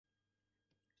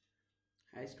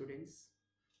Hi students,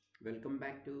 welcome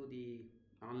back to the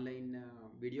online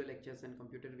video lectures and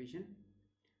computer vision.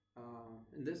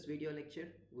 In this video lecture,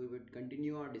 we would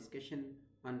continue our discussion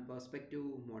on perspective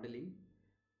modeling.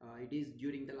 It is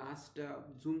during the last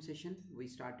Zoom session, we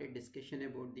started discussion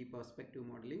about the perspective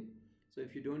modeling. So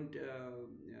if you don't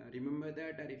remember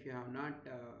that, or if you have not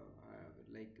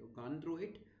gone through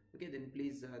it, okay, then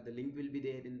please the link will be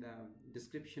there in the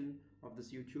description of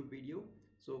this YouTube video.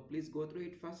 So please go through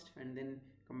it first and then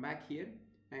come back here,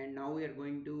 and now we are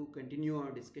going to continue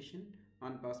our discussion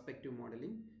on perspective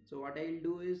modeling. So what I will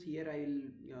do is here I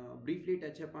will briefly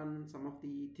touch upon some of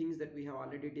the things that we have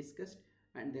already discussed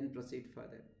and then proceed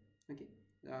further. Okay,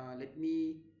 let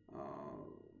me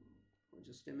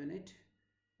just a minute,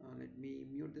 let me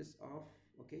mute this off.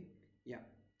 Okay, yeah,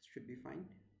 it should be fine.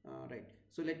 Right,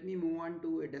 so let me move on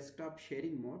to a desktop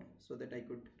sharing mode so that I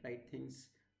could write things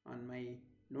on my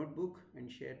notebook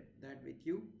and share that with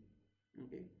you.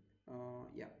 Okay,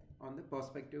 yeah, on the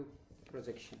perspective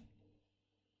projection.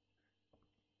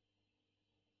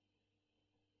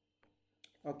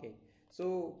 Okay,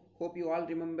 so hope you all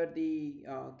remember the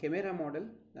camera model,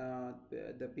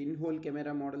 the pinhole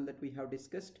camera model that we have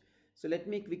discussed. So let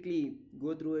me quickly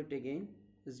go through it again.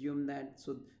 Assume that,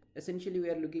 so essentially we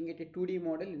are looking at a 2D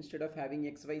model instead of having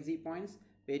XYZ points,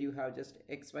 where you have just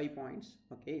XY points.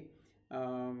 Okay,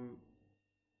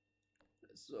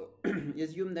 so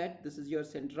assume that this is your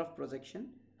center of projection.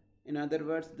 In other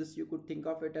words, this you could think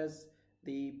of it as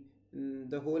the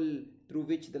hole through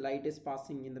which the light is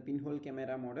passing in the pinhole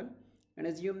camera model, and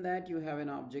assume that you have an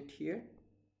object here.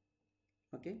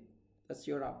 Okay, that's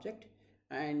your object,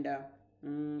 and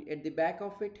at the back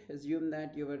of it, assume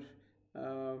that your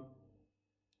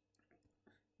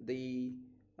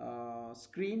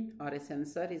screen or a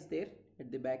sensor is there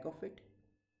at the back of it.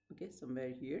 Okay, somewhere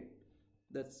here,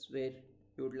 that's where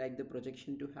you would like the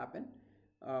projection to happen.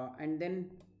 And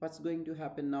then what's going to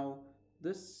happen now?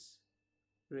 This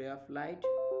ray of light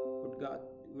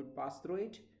would pass through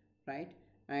it, right,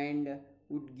 and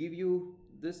would give you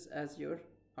this as your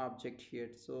object here.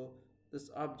 So this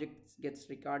object gets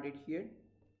recorded here,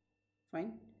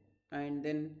 fine, and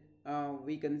then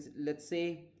we can, let's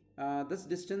say this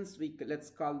distance, let's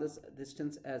call this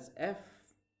distance as f,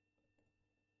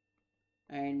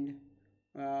 and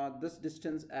this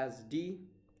distance as d,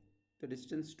 the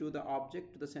distance to the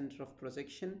object, to the center of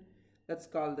projection. Let's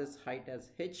call this height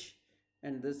as h,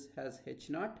 and this has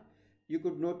h0. You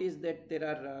could notice that there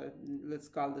are let's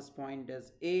call this point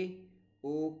as A,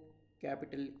 O,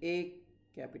 capital A,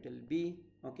 capital B.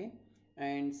 Okay,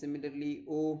 and similarly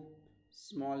O,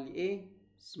 small a,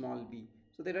 small b.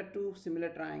 So there are two similar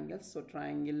triangles. So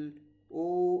triangle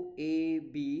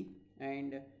OAB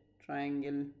and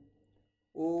triangle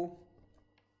O,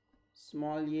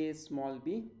 small a, small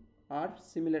b are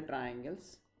similar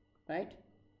triangles, right?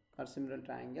 Are similar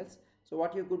triangles. So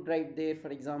what you could write there, for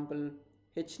example,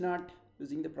 h0,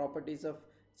 using the properties of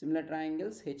similar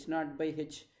triangles, h0 by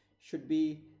h should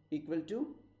be equal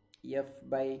to f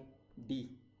by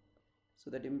d. So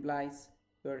that implies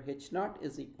your h0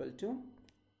 is equal to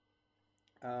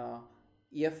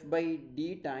f by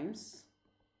d times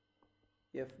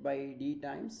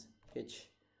h,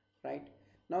 right?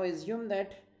 Now assume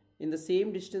that in the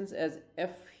same distance as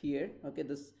f here, okay,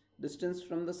 this distance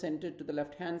from the center to the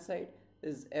left hand side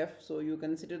is f, so you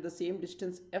consider the same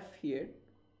distance f here,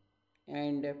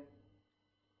 and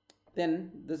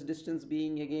then this distance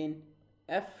being again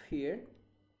f here.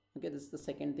 Okay, this is the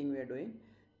second thing we are doing.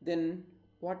 Then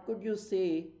what could you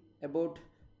say about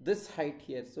this height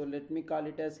here? So let me call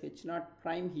it as h0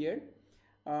 prime here.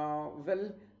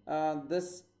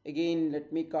 This again,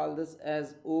 let me call this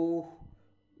as O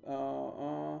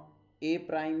A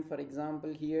prime, for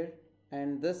example, here,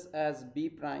 and this as B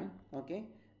prime. Okay,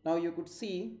 now you could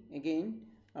see again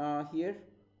here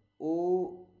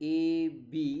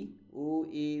OAB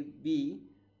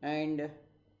and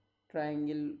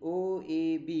triangle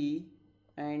OAB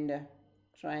and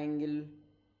triangle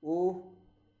O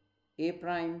A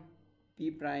prime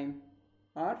P prime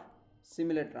are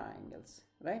similar triangles,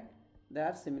 right? They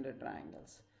are similar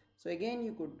triangles. So again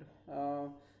you could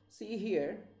see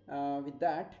here with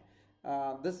that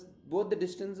both the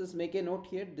distances, make a note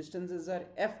here, distances are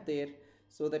f there,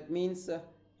 so that means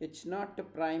h0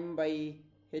 prime by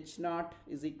h0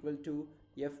 is equal to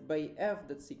f by f,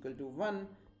 that's equal to 1.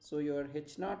 So your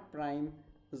h0 prime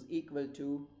is equal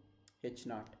to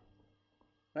h0,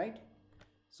 right?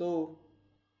 So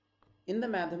in the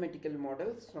mathematical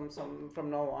models from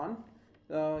now on,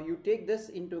 you take this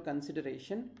into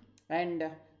consideration,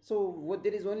 and so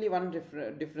there is only one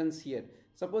difference here.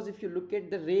 Suppose if you look at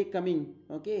the ray coming,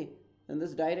 okay, in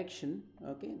this direction,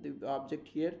 okay, the object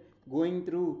here going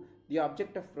through the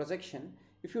object of projection.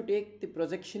 If you take the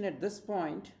projection at this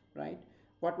point, right,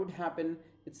 what would happen?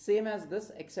 It's same as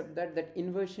this, except that that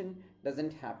inversion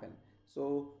doesn't happen.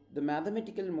 So the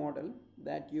mathematical model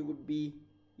that you would be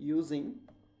using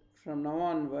from now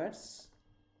onwards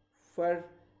for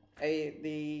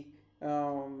the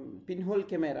pinhole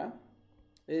camera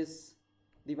is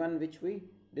the one which we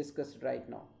discussed right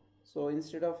now. So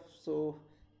instead of, so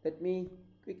let me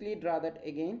quickly draw that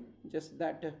again, just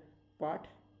that part.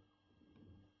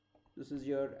 This is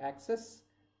your axis,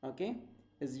 okay.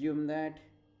 Assume that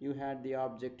you had the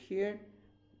object here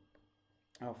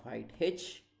of height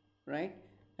h, right,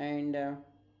 and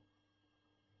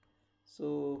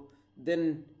so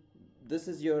then this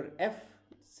is your f,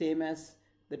 same as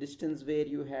the distance where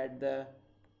you had the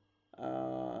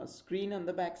screen on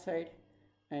the back side.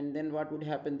 And then what would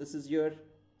happen? This is your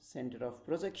center of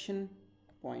projection,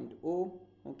 point O,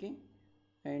 okay,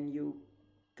 and you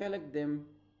collect them.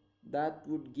 That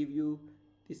would give you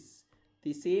this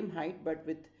the same height, but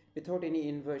without any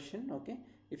inversion, okay.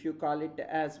 If you call it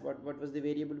as what was the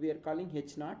variable we are calling?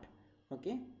 h naught,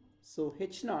 okay. So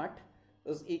h naught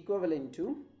is equivalent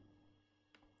to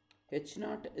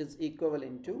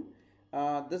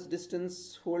this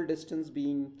distance, whole distance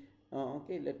being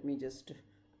okay, let me just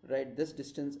write this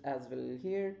distance as well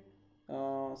here.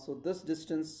 So this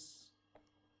distance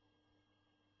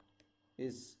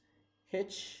is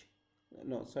h,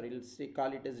 no sorry, let's say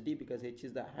call it as d, because h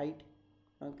is the height,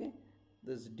 okay,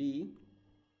 this d.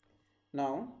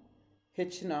 Now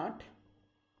h naught,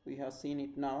 we have seen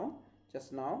it now,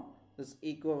 just now, is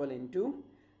equivalent to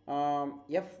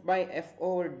f by f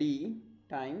over d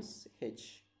times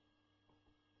h.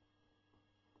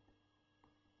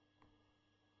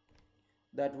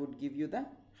 That would give you the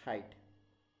height,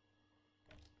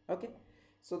 okay.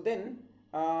 So then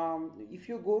if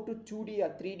you go to 2D or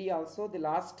 3D also, the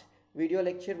last video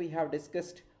lecture we have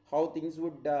discussed how things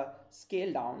would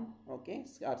scale down, okay,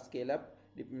 or scale up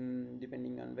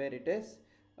depending on where it is,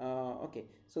 okay.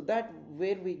 So that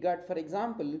where we got, for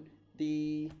example,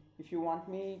 if you want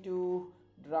me to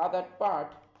draw that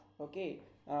part, okay,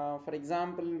 for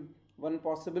example, one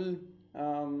possible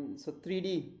so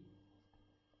 3D,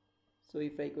 so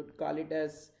if I could call it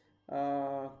as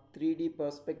 3D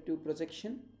perspective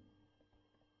projection,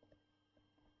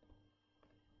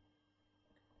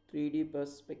 3D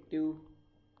perspective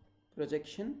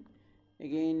projection.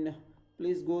 Again,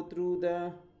 please go through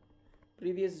the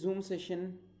previous Zoom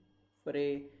session for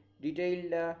a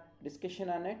detailed discussion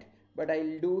on it, but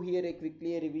I'll do here a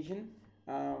quickly a revision,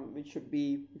 which should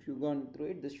be, if you've gone through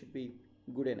it, this should be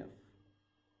good enough,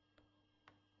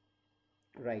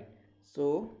 right?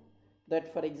 So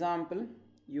that, for example,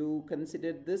 you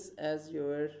consider this as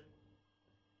your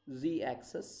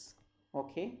z-axis,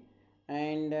 okay,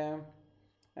 and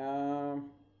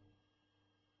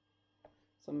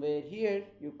somewhere here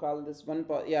you call this one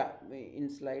yeah, in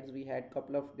slides we had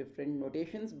couple of different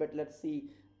notations, but let's see,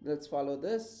 let's follow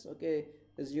this, okay.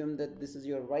 Assume that this is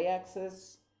your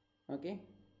y-axis, okay,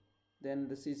 then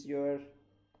this is your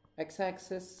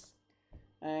x-axis,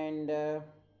 and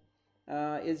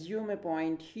assume a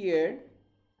point here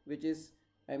which is,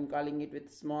 I'm calling it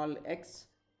with small x,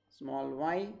 small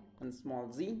y, and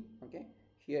small z, okay.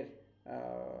 Here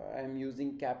I'm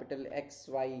using capital X,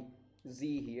 Y,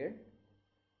 Z here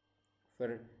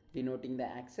for denoting the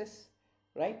axis,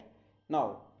 right?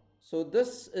 Now, so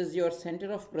this is your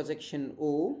center of projection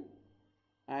O,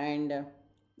 and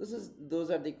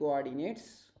those are the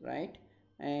coordinates, right?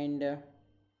 And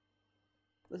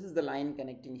this is the line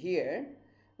connecting here.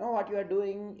 Now what you are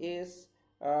doing is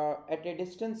at a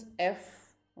distance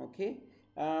f, okay,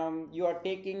 you are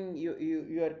taking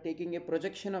you are taking a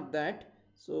projection of that.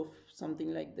 So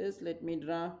something like this, let me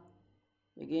draw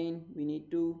again. We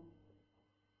need to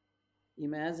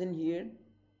imagine here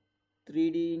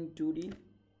 3D in 2D,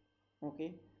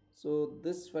 okay. So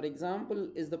this, for example,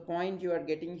 is the point you are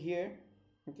getting here,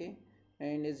 okay,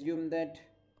 and assume that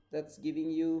that's giving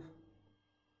you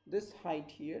this height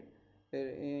here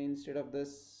instead of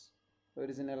this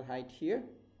original height here,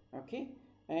 okay.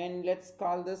 And let's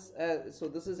call this so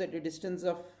this is at a distance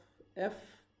of f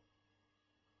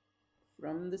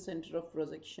from the center of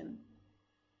projection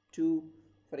to,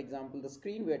 for example, the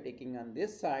screen we are taking on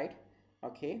this side,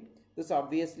 okay. This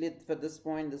obviously, for this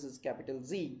point, this is capital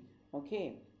Z,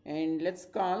 okay. And let's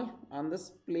call on this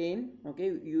plane,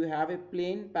 okay, you have a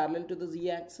plane parallel to the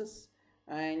z-axis,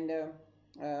 and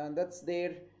that's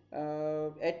there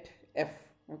at f,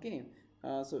 okay.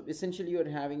 So essentially you are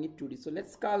having it 2D. So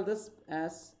let's call this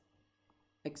as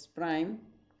x prime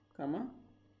comma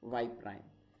y prime,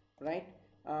 right?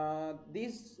 The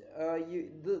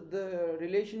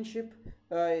relationship,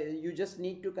 you just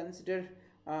need to consider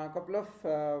a couple of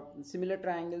similar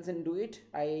triangles and do it.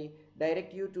 I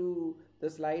direct you to the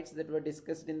slides that were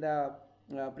discussed in the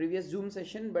previous Zoom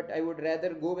session, but I would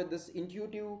rather go with this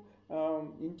intuitive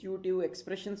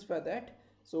expressions for that.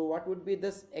 So what would be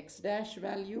this x dash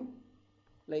value?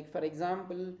 Like for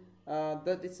example,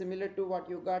 that is similar to what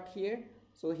you got here.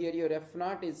 So here your f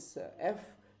naught is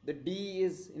f, the d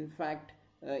is in fact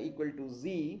equal to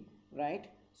z, right?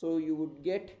 So you would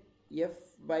get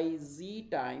f by z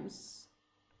times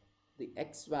the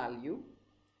x value,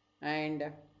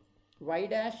 and y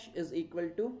dash is equal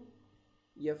to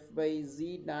f by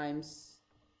z times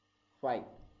phi.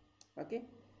 Okay,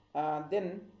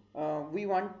 then we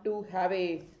want to have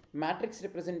a matrix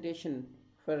representation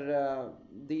for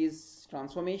these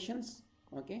transformations.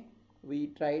 Okay, we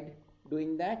tried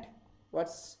doing that.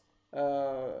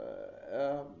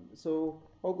 So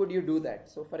how could you do that?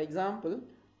 So for example,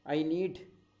 I need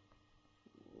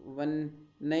one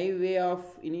naive way of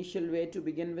initial way to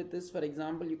begin with this. For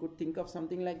example, you could think of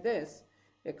something like this: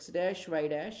 x dash y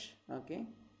dash, okay,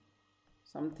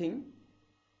 something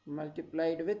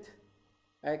multiplied with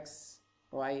x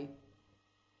y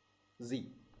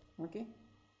z. Okay,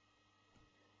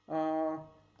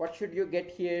 what should you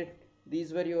get here?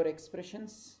 These were your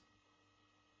expressions,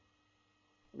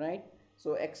 right?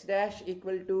 So x dash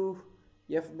equal to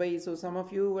f by, so some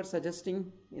of you were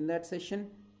suggesting in that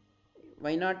session,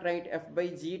 why not write f by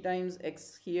g times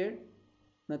x here,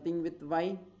 nothing with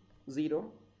y,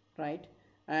 0, right?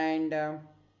 And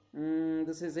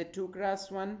this is a 2 cross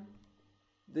 1,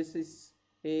 this is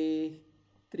a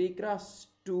 3 cross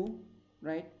 2,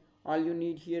 right? All you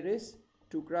need here is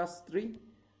 2 cross 3,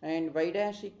 and y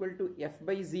dash equal to f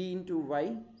by z into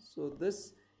y, so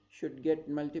this should get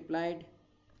multiplied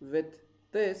with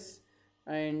this,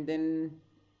 and then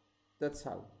that's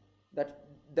how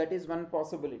that is one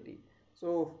possibility.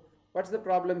 So what's the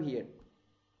problem here?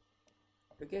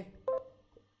 Okay,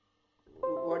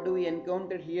 what do we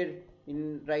encounter here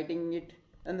in writing it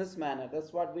in this manner?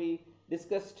 That's what we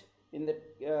discussed in the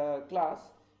class.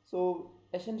 So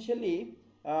essentially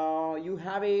you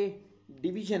have a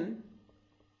division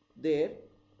there,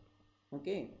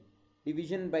 okay,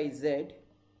 division by z,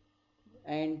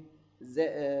 and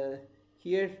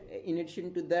here in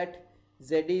addition to that,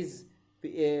 z is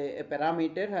a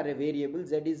parameter or a variable,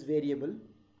 z is variable,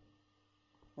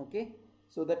 okay.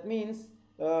 So that means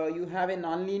you have a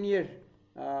nonlinear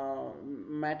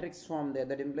matrix form there.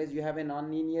 That implies you have a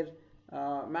nonlinear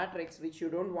matrix which you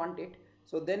don't want it.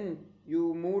 So then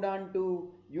you moved on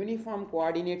to uniform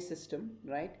coordinate system,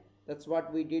 right? That's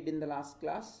what we did in the last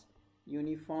class,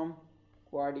 uniform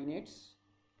coordinates.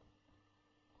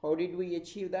 How did we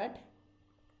achieve that?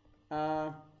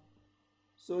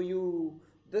 So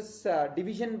this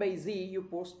division by z you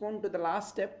postpone to the last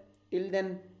step, till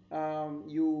then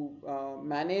you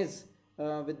manage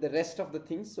with the rest of the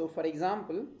things. So for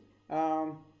example,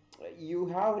 you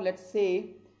have, let's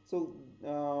say, so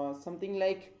something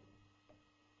like,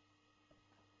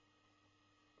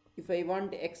 if I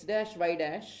want x dash y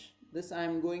dash, this I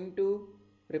am going to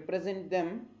represent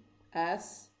them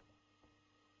as,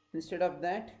 instead of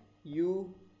that,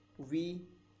 u v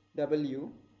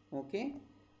w, okay.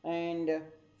 And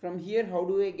from here, how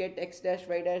do I get x dash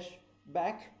y dash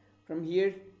back? From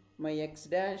here, my x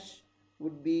dash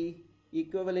would be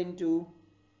equivalent to,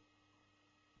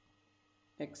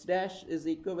 x dash is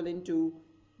equivalent to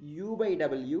u by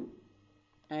w,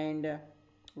 and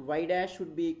y dash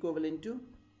would be equivalent to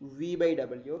v by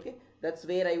w. Okay, that's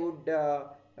where I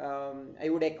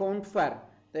would account for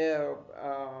the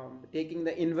taking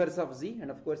the inverse of z, and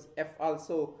of course f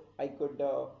also I could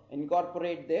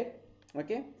incorporate there.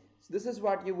 Okay, so this is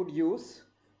what you would use.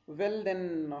 Well,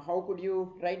 then how could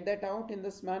you write that out in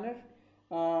this manner?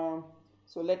 So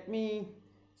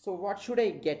what should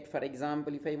I get? For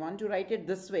example, if I want to write it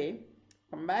this way,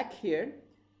 come back here,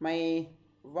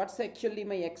 what's actually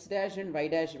my x dash and y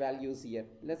dash values here?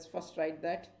 Let's first write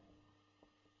that.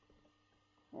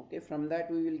 Okay, from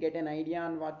that we will get an idea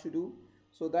on what to do.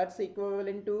 So that's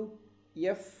equivalent to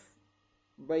f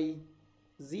by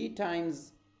z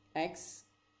times x,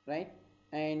 right,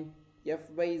 and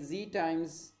f by z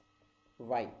times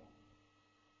y.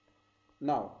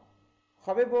 Now,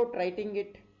 how about writing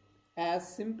it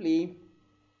as simply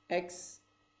x,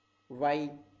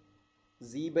 y,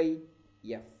 z by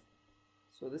f?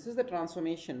 So this is the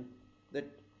transformation that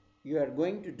you are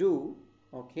going to do,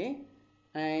 okay,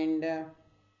 and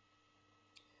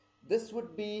this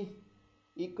would be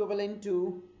equivalent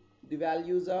to the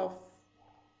values of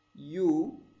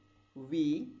u,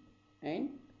 v and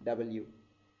w.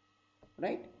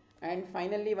 right? And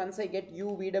finally, once I get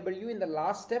u v w, in the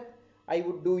last step I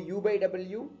would do u by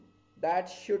w. That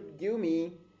should give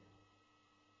me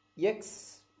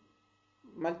x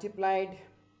multiplied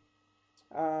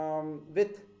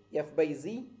with f by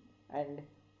z, and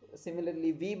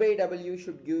similarly v by w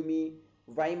should give me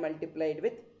y multiplied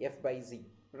with f by z,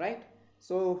 right?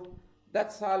 So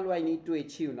that's all I need to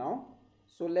achieve now.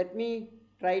 So let me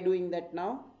try doing that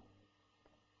now.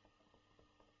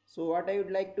 So what I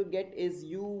would like to get is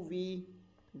u v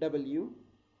w,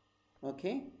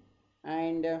 okay,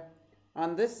 and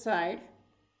on this side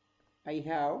I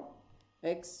have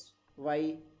x,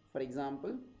 y, for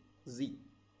example z,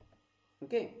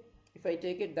 okay. If I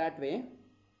take it that way,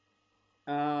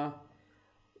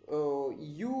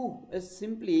 u is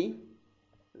simply,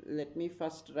 let me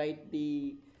first write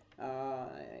the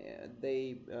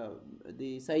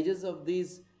sizes of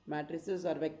these matrices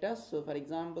or vectors. So for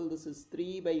example, this is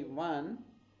 3 by 1,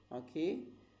 okay,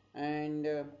 and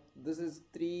this is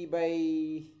 3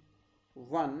 by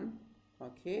 1,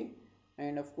 okay,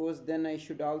 and of course then I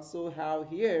should also have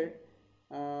here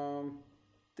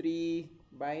 3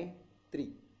 by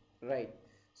 3, right?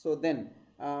 So then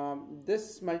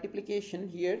this multiplication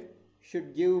here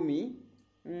should give me,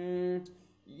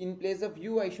 in place of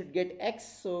u I should get x,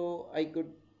 so I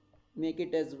could make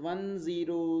it as 1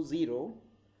 0 0.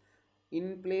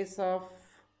 In place of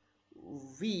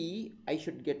v I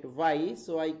should get y,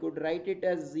 so I could write it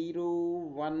as 0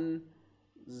 1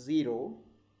 0,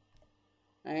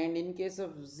 and in case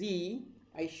of z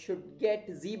I should get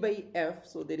z by f,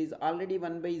 so there is already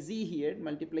 1 by z here,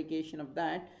 multiplication of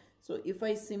that. So if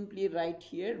I simply write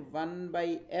here 1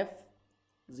 by f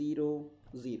 0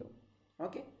 0,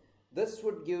 okay, this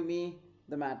would give me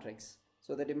the matrix.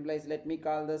 So that implies, let me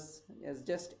call this as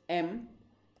just M,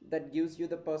 that gives you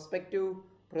the perspective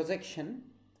projection,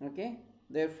 okay.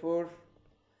 Therefore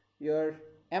your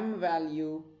M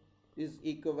value is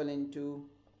equivalent to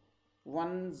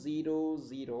 1 0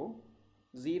 0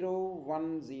 0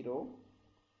 1 0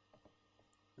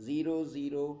 0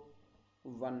 0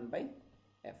 1 by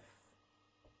f,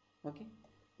 okay.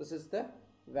 This is the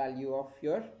value of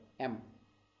your M.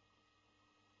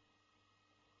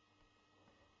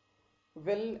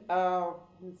 Well,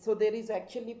 so there is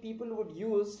actually, people would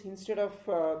use, instead of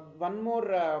one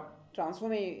more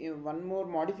one more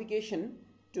modification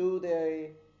to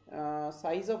the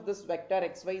size of this vector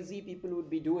xyz, people would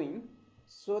be doing,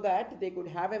 so that they could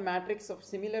have a matrix of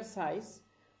similar size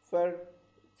for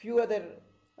few other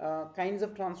kinds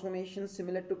of transformations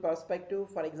similar to perspective.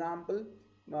 For example,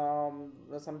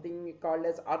 something called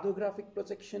as orthographic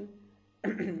projection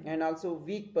and also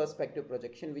weak perspective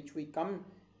projection, which we come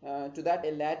to that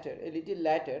a little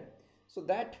later, so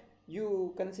that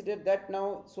you consider that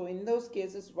now. So in those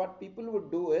cases, what people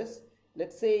would do is,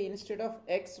 let's say instead of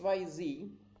x y z,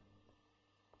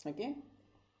 okay,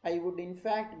 I would in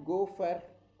fact go for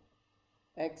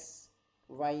x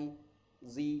y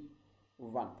z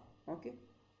 1, okay.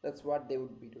 That's what they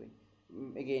would be doing.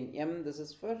 Again, M, this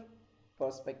is for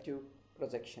perspective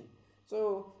projection.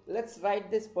 So let's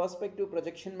write this perspective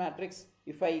projection matrix.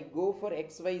 If I go for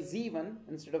xyz1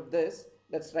 instead of this,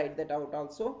 let's write that out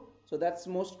also. So that's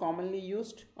most commonly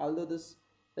used, although this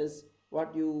is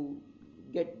what you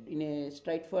get in a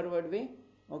straightforward way,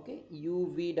 okay.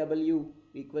 UVW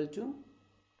equal to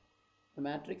the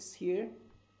matrix here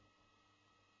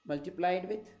multiplied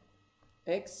with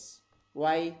x,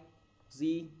 y,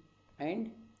 z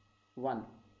and 1.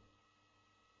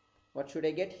 What should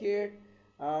I get here?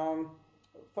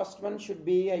 First one should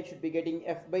be, I should be getting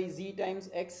f by z times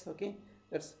x, okay.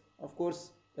 That's, of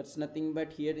course, that's nothing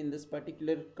but here in this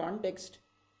particular context,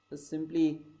 is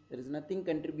simply, there is nothing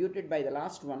contributed by the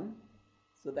last one,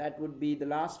 so that would be, the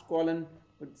last column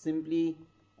would simply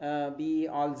be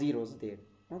all zeros there,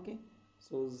 okay.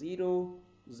 So 0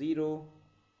 0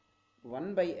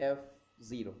 1 by f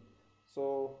 0.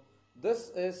 So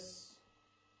this is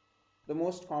the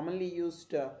most commonly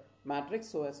used matrix.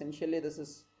 So essentially this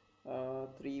is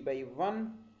 3 by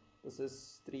 1, this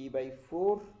is 3 by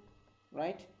 4,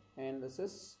 right, and this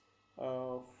is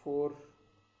 4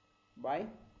 by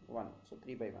 1, so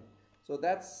 3 by 1. So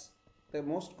that's the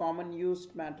most common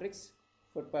used matrix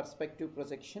for perspective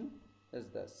projection is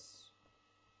this.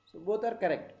 So both are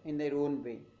correct in their own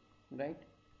way, right.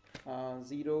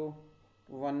 0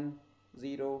 1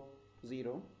 0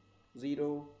 0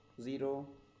 0 0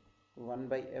 1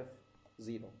 by f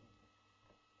 0.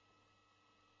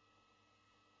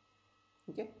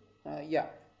 Okay, yeah,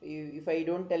 if I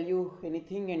don't tell you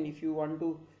anything and if you want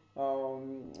to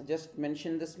just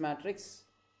mention this matrix,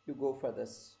 you go for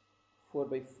this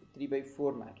 3 by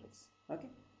 4 matrix, okay.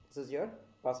 This is your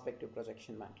perspective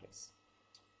projection matrix.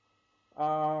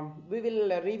 We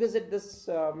will revisit this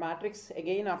matrix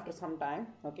again after some time.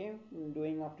 Okay,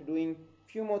 after doing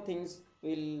few more things,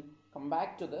 we'll come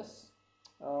back to this.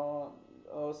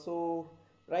 So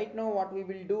right now what we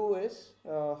will do is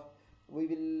we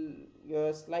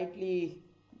will slightly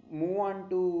move on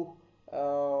to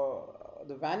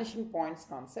the vanishing points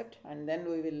concept, and then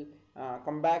we will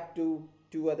come back to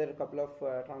two other couple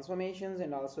of transformations,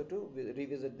 and also to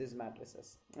revisit these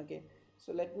matrices. Okay,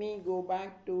 so let me go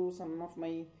back to some of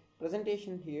my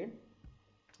presentation here.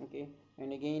 Okay,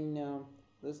 and again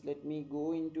this, let me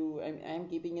go into, I'm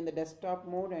keeping in the desktop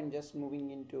mode and just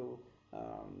moving into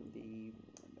the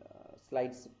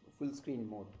slides full screen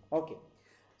mode. Okay,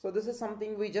 so this is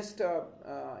something we just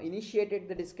initiated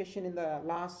the discussion in the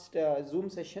last Zoom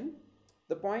session.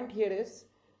 The point here is,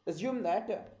 assume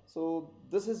that so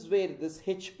this is where this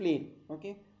H plane,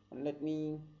 okay, and let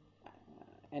me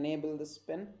enable this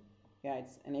pen. Yeah,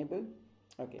 it's enabled.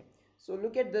 Okay, so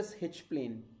look at this H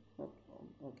plane.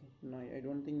 Okay, no, I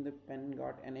don't think the pen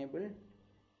got enabled.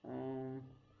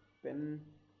 Pen,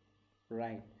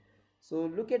 right. So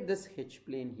look at this H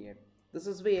plane here. This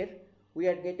is where we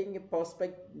are getting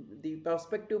the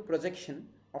perspective projection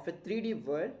of a 3D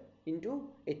world into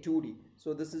a 2D.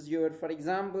 So this is your, for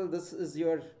example, this is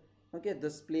your, okay,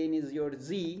 this plane is your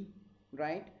Z,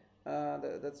 right?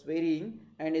 That's varying,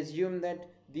 and assume that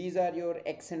these are your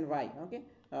X and Y. Okay,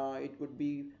 it could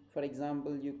be, for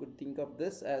example, you could think of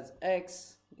this as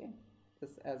X, okay,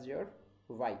 this as your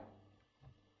Y,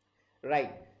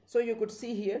 right? So you could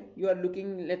see here, you are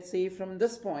looking, let's say, from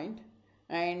this point,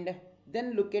 and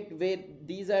then look at where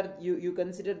these are, you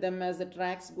consider them as the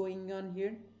tracks going on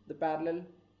here, the parallel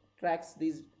tracks,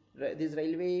 these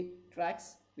railway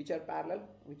tracks which are parallel,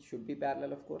 which should be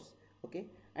parallel, of course. Okay,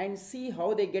 and see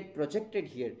how they get projected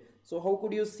here. So how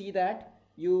could you see that?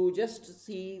 You just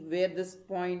see where this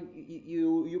point,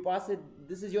 you pass it,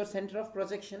 this is your center of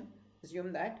projection,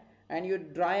 assume that, and you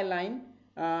draw a line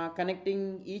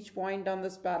connecting each point on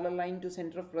this parallel line to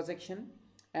center of projection,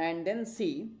 and then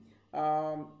see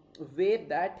where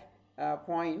that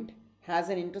point has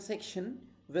an intersection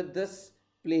with this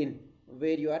plane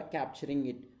where you are capturing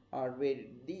it, or where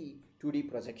the 2D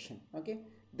projection. Okay,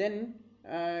 then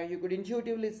you could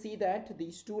intuitively see that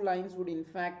these two lines would in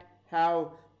fact have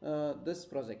this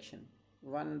projection,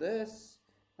 one this,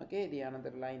 okay, the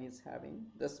another line is having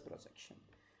this projection.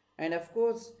 And of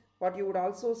course what you would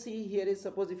also see here is,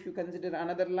 suppose if you consider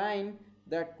another line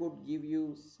that could give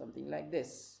you something like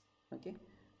this. Okay,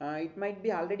 it might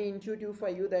be already intuitive for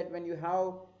you that when you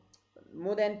have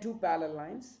more than two parallel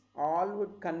lines, all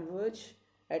would converge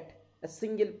at a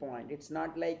single point. It's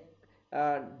not like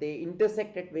they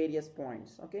intersect at various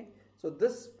points. Okay, so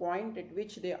this point at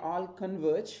which they all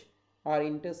converge or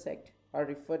intersect are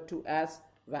referred to as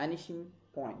vanishing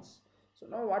points. So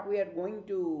now what we are going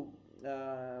to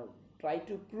try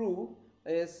to prove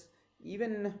is,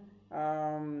 even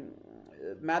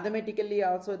mathematically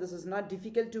also this is not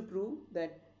difficult to prove,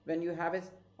 that when you have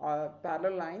a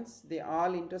parallel lines, they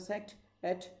all intersect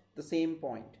at the same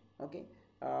point. Okay,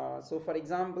 so for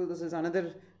example, this is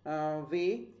another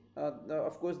way.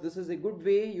 Of course this is a good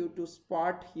way you to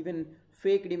spot even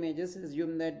faked images.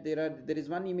 Assume that there is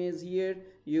one image here,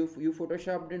 you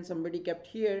photoshopped and somebody kept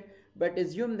here, but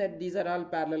assume that these are all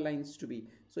parallel lines to be.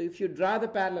 So if you draw the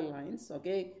parallel lines,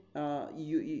 okay,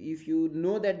 if you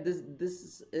know that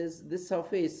this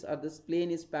surface or this plane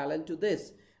is parallel to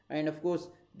this, and of course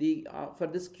the for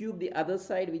this cube, the other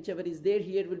side, whichever is there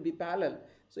here, will be parallel.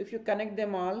 So if you connect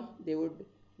them all, they would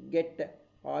get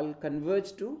all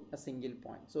converge to a single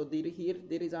point. So here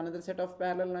there is another set of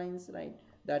parallel lines, right,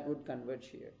 that would converge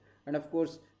here. And of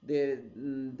course there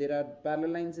are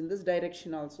parallel lines in this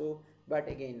direction also, but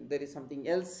again there is something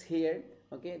else here.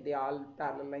 Okay, they all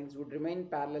parallel lines would remain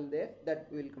parallel there. That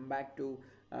we will come back to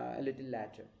a little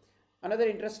later. Another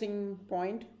interesting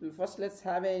point, first let's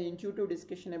have an intuitive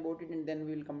discussion about it, and then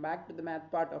we will come back to the math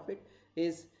part of it,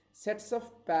 is sets of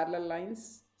parallel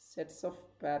lines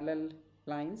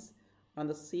on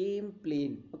the same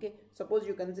plane. Okay, suppose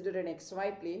you consider an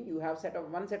xy plane, you have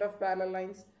one set of parallel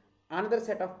lines, another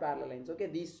set of parallel lines. Okay,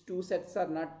 these two sets are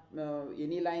not,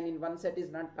 any line in one set is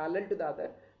not parallel to the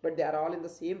other, but they are all in the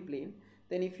same plane.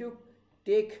 Then if you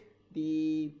take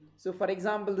the, so for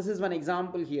example, this is one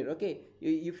example here. Okay,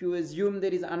 if you assume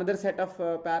there is another set of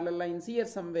parallel lines here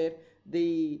somewhere,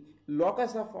 the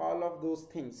locus of all of those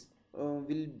things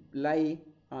will lie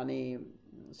on a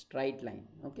straight line.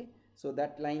 Okay, so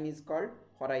that line is called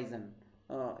horizon.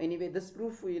 Anyway, this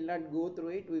proof we will not go through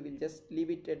it, we will just leave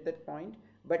it at that point.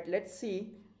 But let's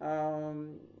see,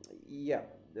 let's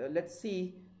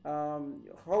see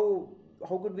how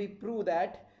could we prove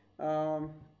that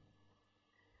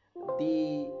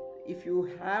the if you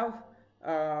have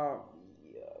uh,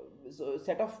 so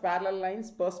set of parallel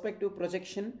lines, perspective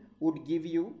projection would give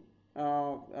you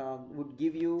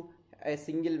a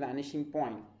single vanishing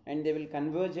point, and they will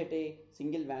converge at a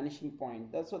single vanishing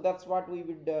point. So that's what we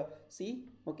would see.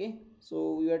 Okay,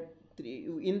 so we are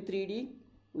in 3D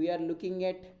we are looking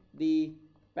at the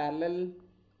parallel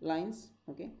lines.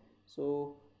 Okay,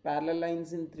 so parallel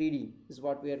lines in 3D is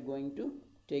what we are going to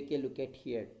take a look at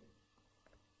here.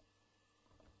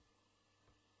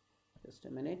 Just a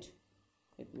minute,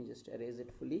 let me just erase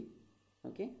it fully.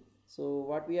 Okay, so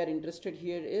what we are interested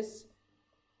here is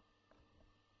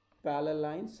parallel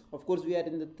lines. Of course we are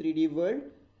in the 3D world.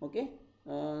 Okay,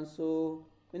 so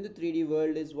in the 3D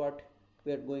world is what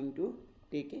we are going to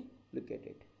take a look at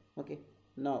it. Okay,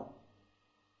 now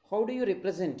how do you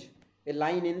represent a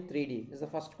line in 3D is the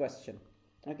first question.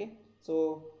 Okay,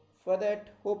 so for that,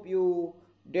 hope you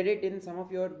did it in some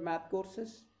of your math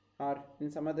courses or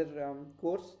in some other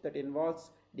course that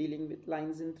involves dealing with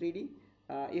lines in 3D.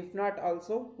 If not,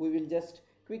 also we will just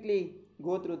quickly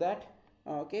go through that.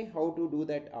 Okay, how to do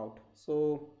that out.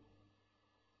 So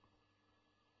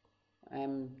I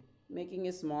am making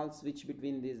a small switch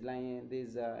between these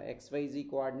XYZ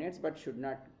coordinates, but should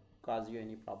not cause you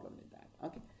any problem with that.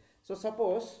 Okay, so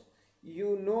suppose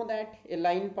you know that a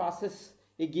line passes,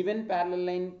 a given parallel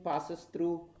line passes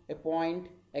through a point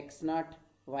x0,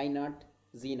 y0,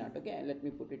 z0. Okay, let me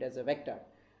put it as a vector,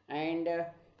 and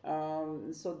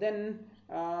so then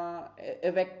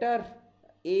a vector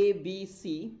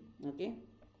ABC. Okay,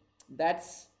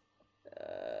 that's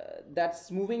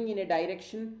moving in a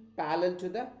direction parallel to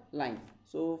the line.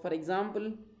 So for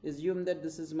example, assume that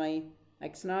this is my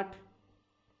x0,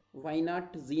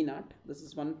 y0, z0. This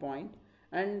is one point,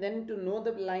 and then to know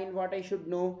the line, what I should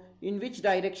know, in which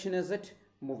direction is it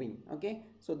moving. Okay,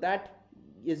 so that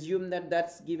assume that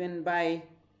that's given by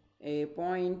a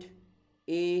point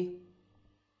A,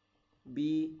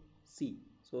 B, C.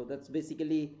 So that's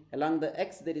basically along the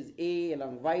x there is A,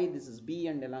 along y this is B,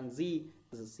 and along z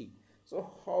this is C. So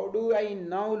how do I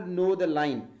now know the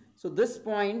line? So this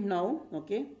point now,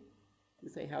 okay,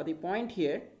 this I have the point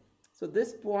here. So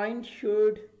this point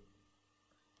should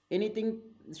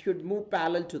move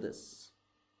parallel to this,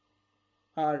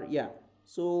 or yeah,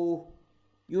 so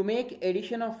you make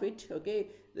addition of it. Okay,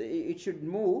 it should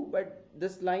move, but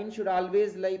this line should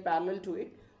always lie parallel to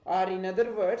it, or in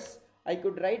other words, I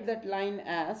could write that line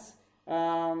as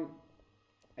x0,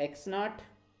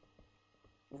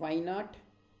 y0,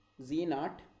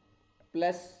 z0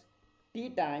 plus t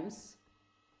times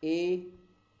A,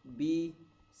 B,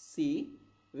 C,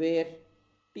 where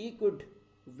t could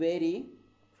vary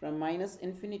from minus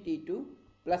infinity to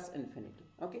plus infinity.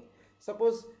 Okay,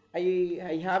 suppose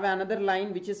I have another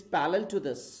line which is parallel to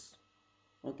this.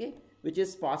 Okay, which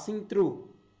is passing through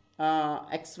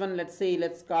x1.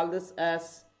 Let's call this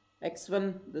as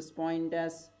x1, this point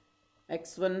as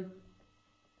x1,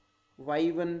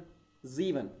 y1,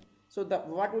 z1. So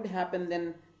what would happen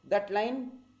then? That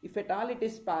line, if at all it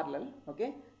is parallel,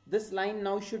 okay, this line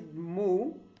now should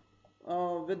move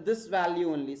with this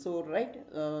value only. So right,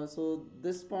 so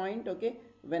this point, okay,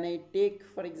 when I take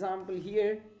for example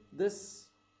here this,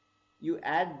 you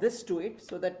add this to it,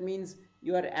 so that means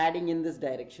you are adding in this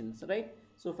direction. So right,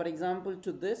 so for example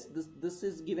to this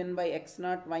is given by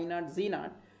x0, y0,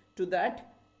 z0. To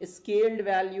that a scaled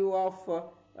value of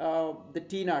the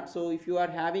t0. So if you are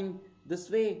having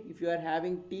this way, if you are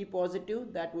having t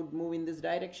positive, that would move in this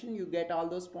direction, you get all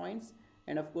those points,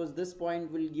 and of course this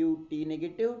point will give t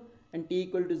negative, and t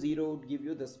equal to 0 would give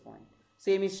you this point.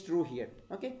 Same is true here.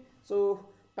 Okay, so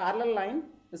parallel line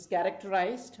is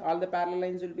characterized, all the parallel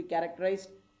lines will be characterized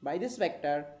by this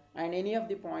vector and any of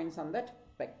the points on that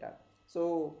vector.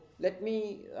 So let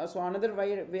me, so another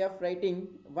way of writing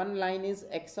one line is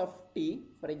x of t,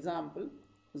 for example,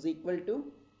 is equal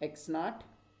to x0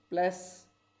 plus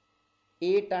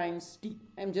a times t.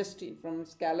 I am just from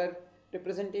scalar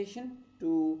representation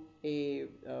to a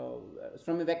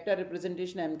from a vector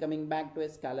representation I am coming back to a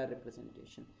scalar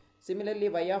representation. Similarly,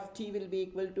 y of t will be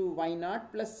equal to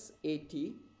y0 plus at,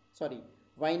 sorry,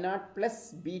 y0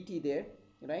 plus bt there,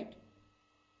 right?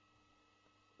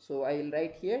 So I will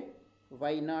write here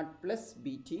y0 plus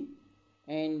bt,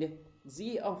 and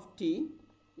z of t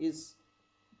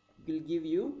will give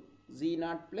you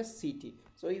z0 plus ct.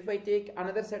 So if I take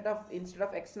another set of, instead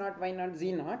of x0, y0,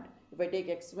 z0, if I take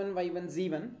x1, y1,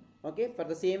 z1, okay, for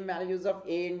the same values of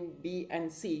a and b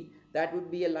and c, that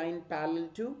would be a line parallel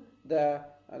to the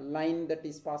line that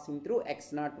is passing through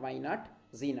x0, y0,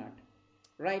 z0,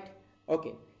 right?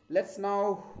 Okay, let's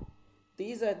now,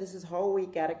 this is how we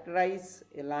characterize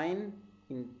a line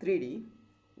in 3D.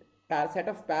 set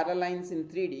of parallel lines in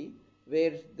 3D,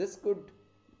 where this could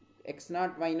x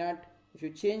naught, y naught. If you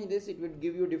change this, it would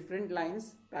give you different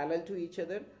lines parallel to each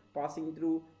other passing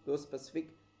through those specific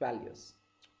values,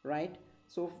 right?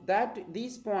 So that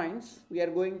these points we are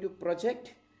going to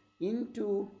project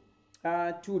into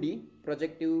 2D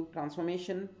projective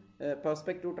transformation,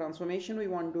 perspective transformation we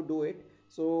want to do it.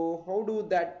 So how do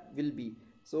that will be?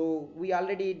 So we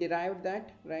already derived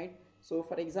that, right? So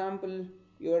for example,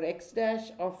 your x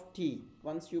dash of t,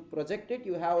 once you project it,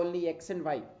 you have only x and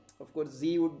y. Of course,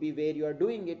 z would be where you are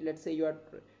doing it. Let's say you are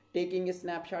taking a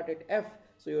snapshot at f,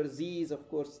 so your z is, of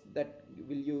course, that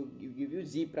will give you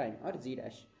z prime or z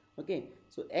dash. Okay,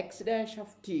 so x dash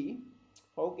of t,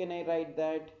 how can I write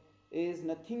that, is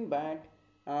nothing but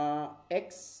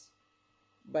x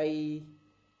by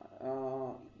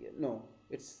no,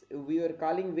 it's, we are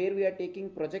calling, where we are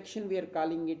taking projection, we are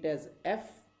calling it as f,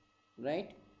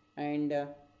 right? And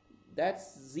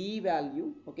that's z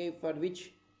value, okay, for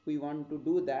which we want to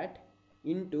do that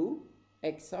into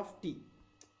x of t.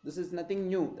 This is nothing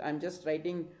new. I'm just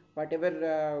writing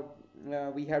whatever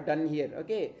we have done here.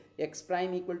 Okay, x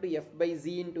prime equal to f by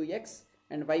z into x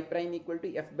and y prime equal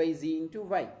to f by z into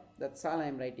y. That's all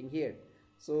I'm writing here.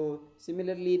 So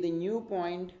similarly, the new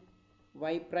point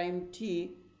y prime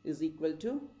t is equal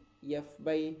to f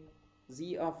by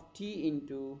z of t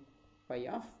into y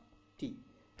of t.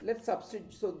 Let's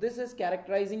substitute. So this is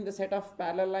characterizing the set of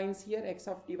parallel lines here. X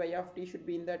of t, y of t should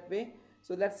be in that way.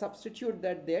 So let's substitute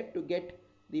that there to get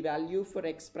the value for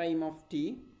x prime of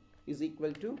t is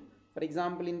equal to, for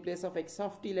example, in place of x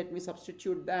of t, let me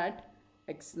substitute that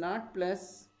x naught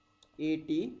plus at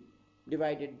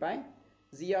divided by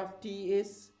z of t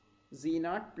is z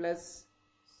naught plus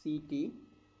ct,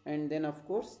 and then of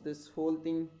course this whole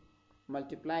thing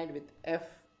multiplied with f.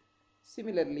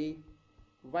 Similarly,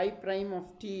 y prime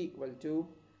of t equal to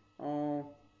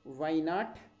y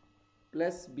naught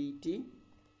plus bt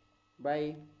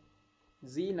by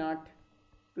z naught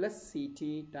plus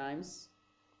ct times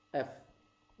f.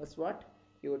 That's what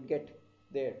you would get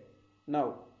there.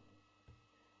 Now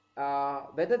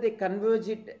whether they converge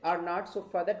it or not, so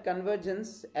for that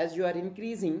convergence, as you are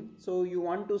increasing, so you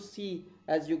want to see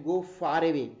as you go far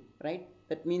away, right?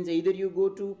 That means either you go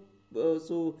to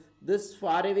so this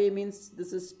far away means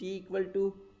this is t equal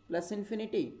to plus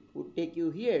infinity would take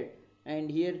you here, and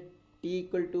here t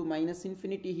equal to minus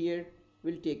infinity here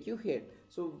will take you here.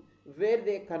 So where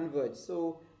they converge,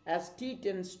 so as t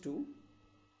tends to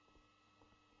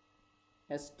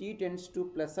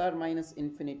plus or minus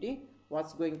infinity,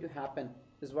 what's going to happen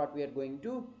is what we are going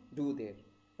to do there,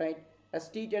 right? As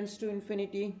t tends to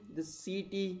infinity, this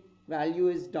ct value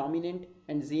is dominant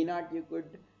and z naught you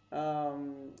could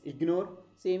ignore.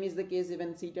 Same is the case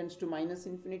when c tends to minus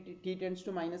infinity, t tends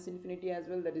to minus infinity as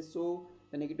well. That is, so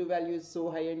the negative value is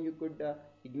so high and you could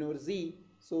ignore z.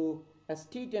 So as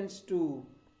t tends to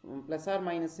plus or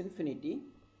minus infinity,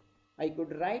 I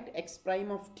could write x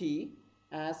prime of t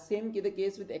as same the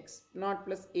case with x naught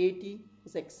plus at.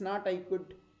 This x naught I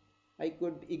could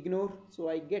ignore, so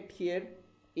I get here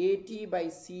at by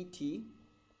ct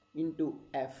into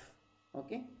f.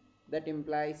 Okay, that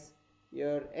implies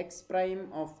your x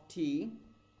prime of t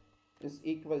is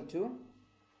equal to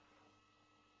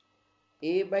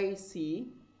a by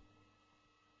c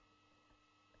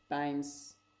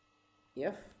times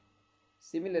f.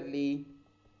 Similarly,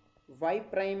 y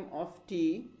prime of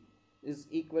t is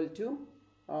equal to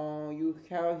you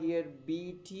have here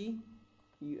bt,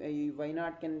 y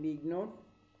naught can be ignored,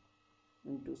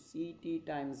 into ct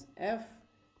times f.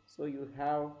 So you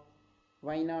have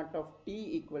y naught of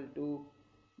t equal to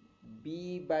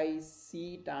b by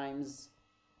c times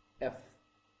f,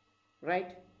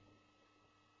 right?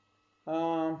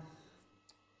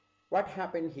 What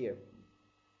happened here?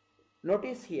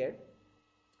 Notice here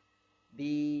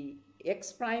the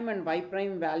x prime and y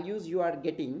prime values you are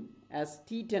getting as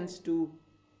t tends to,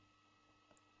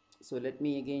 so let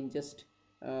me again just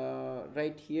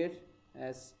write here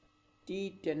as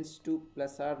t tends to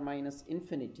plus or minus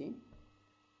infinity.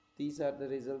 These are the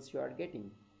results you are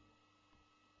getting.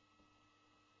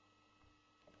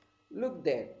 Look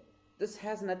there, this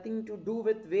has nothing to do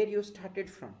with where you started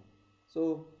from.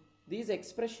 So these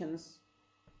expressions,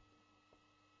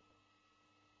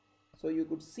 so you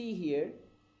could see here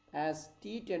as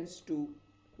t tends to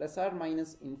plus or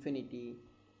minus infinity,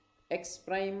 x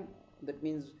prime, that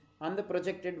means on the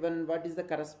projected one, what is the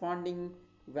corresponding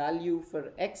value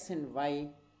for x and y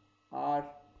are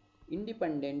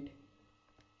independent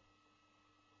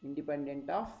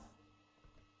of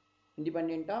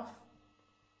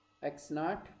x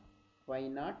naught, y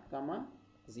naught, comma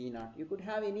z naught. You could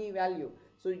have any value.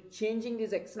 So changing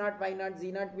this x0, y0,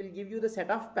 z0 will give you the set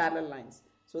of parallel lines.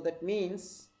 So that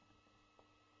means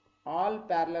all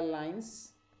parallel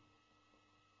lines,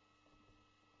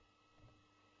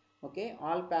 okay,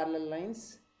 all parallel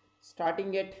lines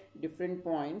starting at different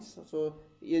points. So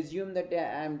assume that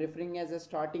I am referring as a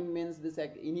starting means this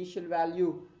initial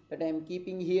value that I am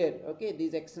keeping here, okay,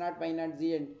 these x0, y0,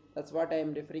 z, and that's what I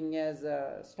am referring as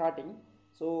starting.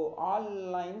 So all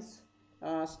lines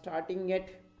starting at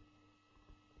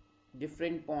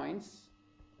different points,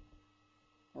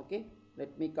 okay,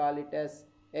 let me call it as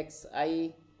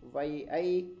xi,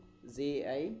 yi,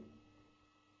 zi,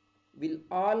 will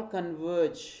all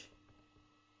converge,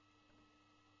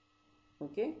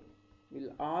 okay,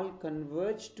 will all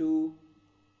converge to,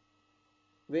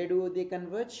 where do they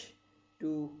converge?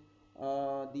 To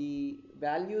the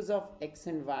values of x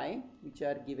and y, which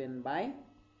are given by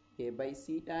a by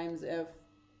c times f,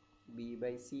 b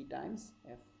by c times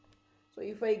f. So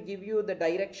if I give you the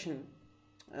direction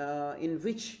in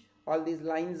which all these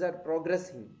lines are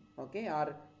progressing, okay,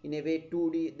 or in a way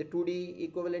 2D, the 2D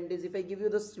equivalent is if I give you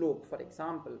the slope, for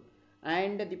example,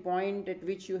 and the point at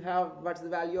which you have what's the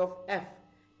value of f,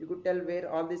 you could tell where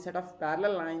all these set of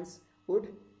parallel lines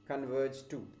would converge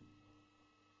to,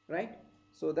 right?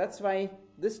 So that's why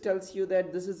this tells you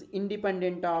that this is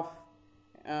independent of,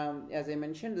 as I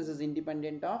mentioned, this is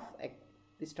independent of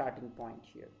the starting point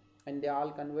here, and they all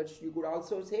converge. You could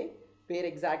also say where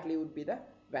exactly would be the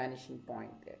vanishing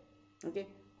point there. Okay,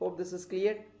 hope this is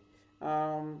clear.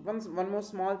 One more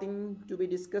small thing to be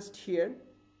discussed here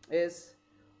is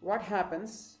what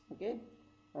happens, okay,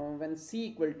 when c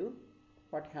equal to,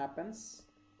 what happens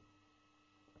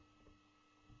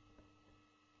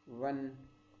when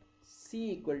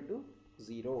c equal to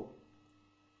 0.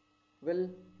 Well,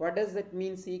 what does that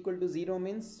mean? C equal to 0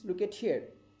 means, look at here.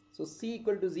 So c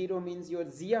equal to 0 means your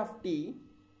z of t,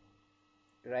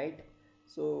 right?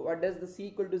 So what does the c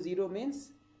equal to 0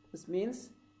 means? This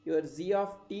means your z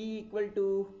of t equal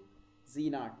to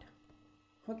z0.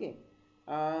 Okay,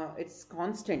 it's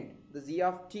constant. The z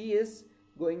of t is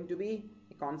going to be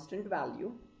a constant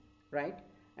value, right?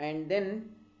 And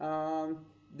then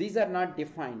these are not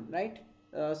defined, right?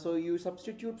 So you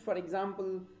substitute, for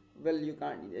example, well, you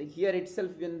can't here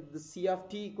itself when the c of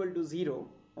t equal to 0,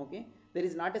 okay, there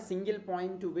is not a single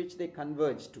point to which they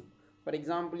converge to. For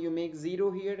example, you make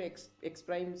 0 here, x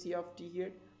prime c of t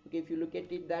here, okay, if you look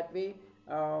at it that way,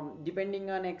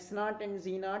 depending on x0 and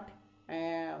z0,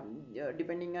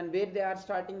 depending on where they are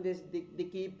starting this, they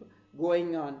keep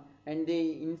going on, and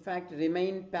they in fact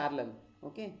remain parallel,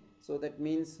 okay. So that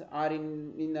means, or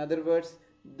in other words,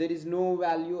 there is no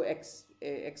value x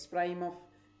prime of,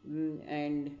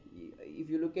 and if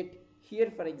you look at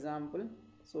here, for example,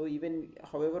 so even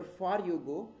however far you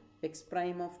go, x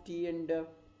prime of t and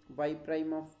y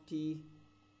prime of t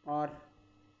are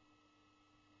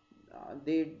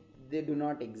they do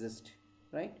not exist,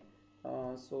 right?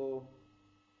 So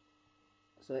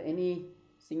any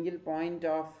single point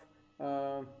of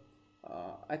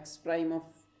x prime of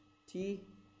t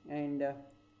and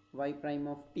y prime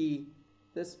of t,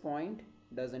 this point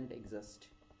doesn't exist,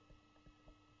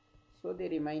 so they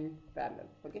remain parallel,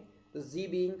 okay. The z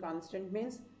being constant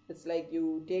means it's like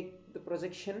you take the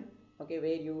projection, okay,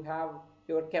 where you have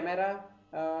your camera,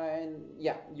 and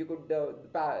yeah, you could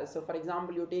so for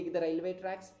example, you take the railway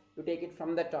tracks, you take it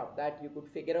from the top, that you could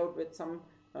figure out with some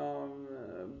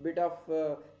bit of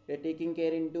taking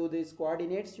care into these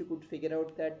coordinates, you could figure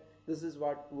out that this is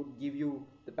what would give you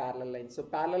the parallel lines. So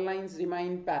parallel lines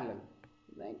remain parallel,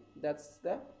 right? That's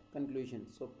the conclusion.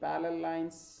 So parallel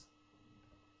lines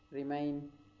remain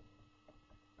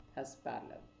as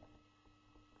parallel.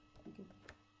 Okay,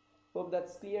 hope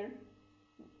that's clear.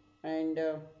 And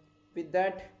with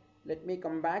that, let me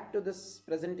come back to this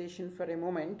presentation for a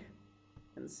moment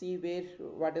and see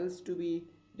what else to be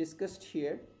discussed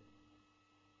here.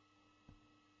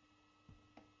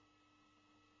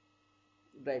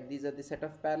 Right, these are the set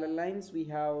of parallel lines we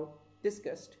have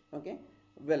discussed, okay.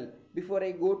 Well, before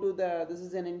I go to this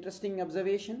is an interesting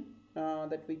observation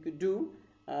that we could do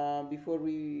before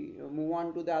we move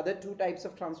on to the other two types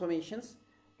of transformations,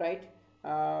 right?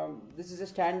 This is a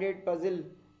standard puzzle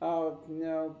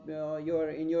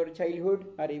in your childhood,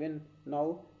 or even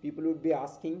now people would be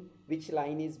asking which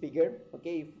line is bigger,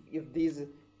 okay. If these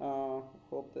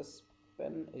hope this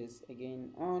pen is again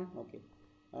on, okay.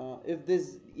 If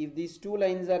these two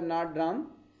lines are not drawn,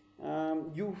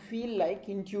 you feel like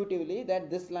intuitively that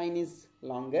this line is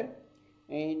longer,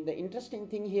 and the interesting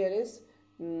thing here is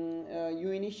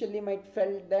you initially might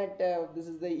felt that this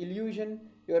is the illusion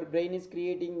your brain is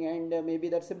creating, and maybe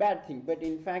that's a bad thing, but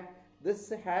in fact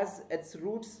this has its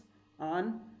roots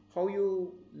on how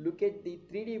you look at the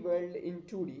 3D world in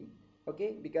 2D,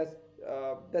 okay, because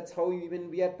that's how even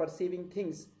we are perceiving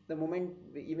things. The moment,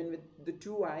 even with the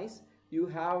two eyes, you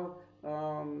have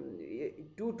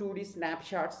two 2D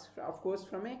snapshots, of course,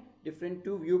 from a different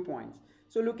two viewpoints.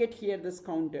 So look at here this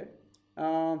counter.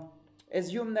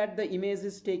 Assume that the image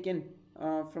is taken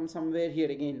from somewhere here.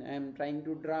 Again, I am trying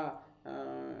to draw,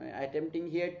 attempting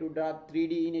here to draw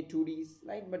 3D in a 2D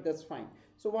slide, but that's fine.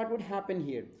 So what would happen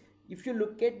here? If you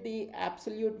look at the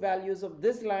absolute values of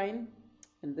this line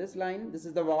and this line, this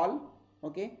is the wall,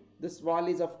 okay, this wall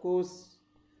is, of course,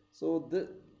 so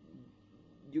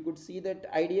you could see that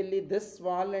ideally this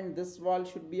wall and this wall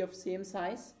should be of same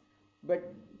size,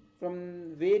 but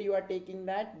from where you are taking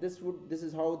that, this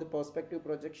is how the perspective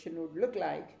projection would look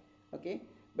like, okay.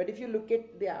 But if you look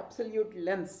at the absolute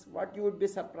lengths, what you would be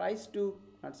surprised to,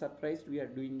 not surprised, we are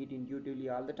doing it intuitively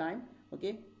all the time,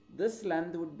 okay, this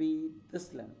length would be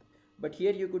this length. But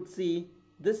here you could see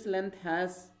this length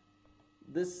has,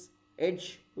 this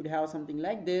edge would have something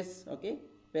like this, okay,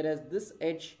 whereas this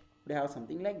edge would have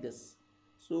something like this.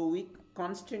 So we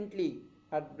constantly,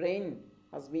 our brain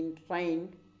has been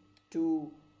trained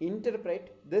to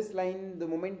interpret this line. The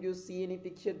moment you see any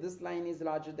picture, this line is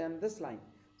larger than this line.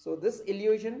 So this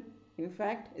illusion, in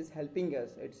fact, is helping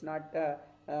us. It's not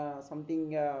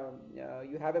something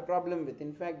you have a problem with.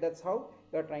 In fact, that's how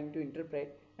you are trying to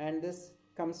interpret, and this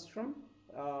comes from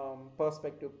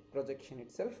perspective projection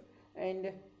itself.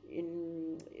 And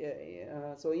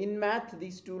so in math,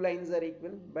 these two lines are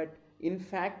equal, but in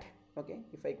fact, okay,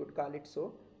 if I could call it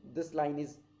so, this line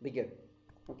is bigger,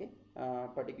 okay,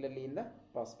 particularly in the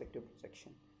perspective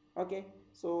projection. Okay,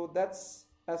 so that's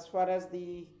as far as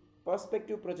the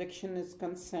perspective projection is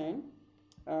concerned.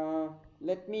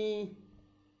 Let me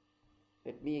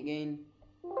again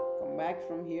come back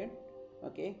from here,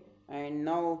 okay, and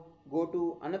now go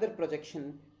to another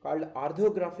projection called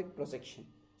orthographic projection.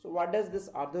 So what does this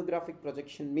orthographic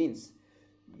projection means?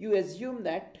 You assume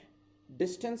that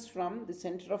distance from the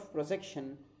center of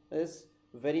projection is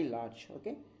very large,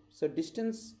 okay. So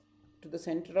distance to the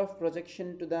center of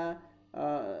projection to the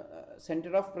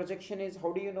center of projection is,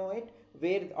 how do you know it?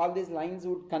 Where all these lines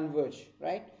would converge,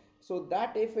 right? So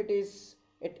that if it is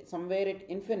at somewhere at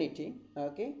infinity,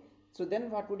 okay, so then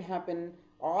what would happen?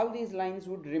 All these lines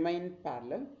would remain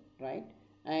parallel, right?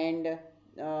 And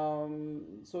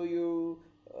so you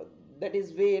that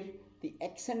is where the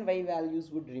x and y values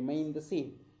would remain the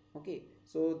same, okay.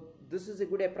 So this is a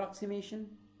good approximation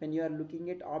when you are looking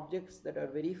at objects that are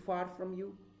very far from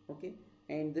you, okay.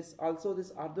 And this also,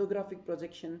 this orthographic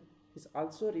projection is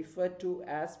also referred to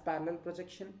as parallel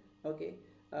projection, okay.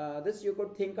 This you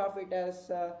could think of it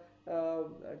as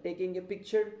taking a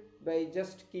picture by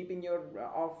just keeping your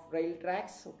off rail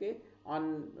tracks, okay,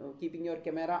 on keeping your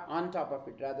camera on top of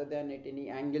it rather than at any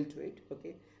angle to it,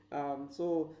 okay.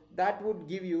 So that would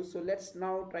give you, so let's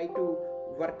now try to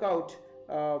work out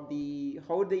how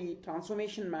the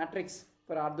transformation matrix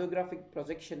for orthographic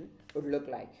projection would look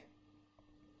like.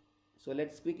 So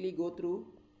let's quickly go through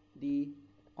the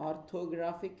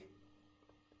orthographic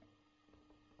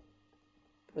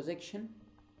projection,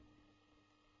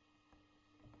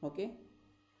 okay.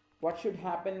 What should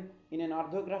happen in an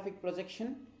orthographic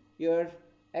projection? Your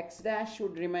x dash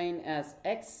would remain as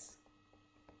x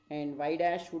and y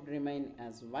dash would remain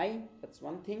as y. That's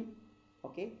one thing,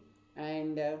 okay.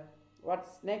 And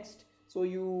what's next? So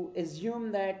you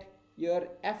assume that your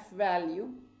f value,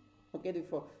 okay,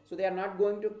 so they are not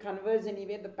going to converge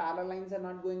anyway, the parallel lines are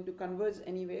not going to converge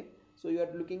anyway. So you are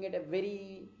looking at a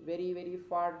very, very, very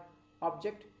far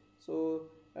object. So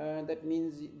that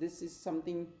means this is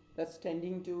something that's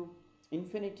tending to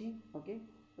infinity, okay,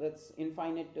 that's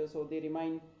infinite, so they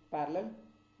remain parallel.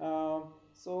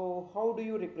 So how do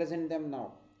you represent them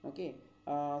now? Okay,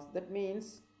 that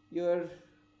means your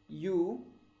u,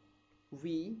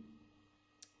 v,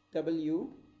 w,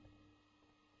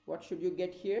 what should you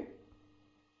get here?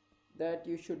 That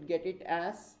you should get it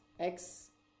as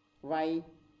x, y,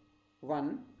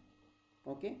 1,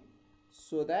 okay.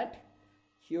 So that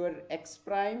your x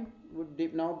prime would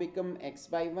now become x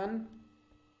by 1,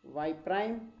 y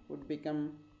prime would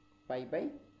become y by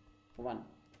 1.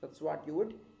 That's what you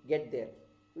would get there.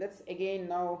 Let's again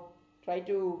now try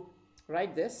to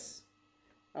write this.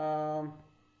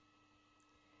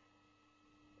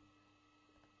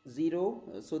 0,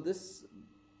 so this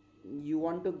you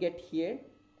want to get here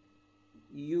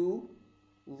u,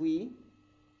 v,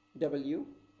 w,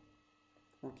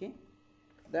 okay,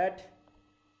 that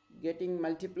getting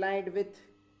multiplied with,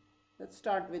 let's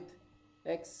start with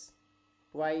x,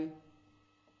 y,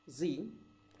 z.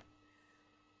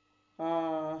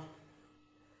 I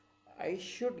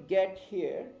should get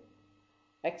here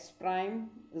x prime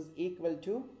is equal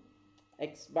to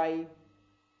x by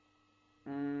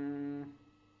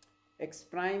x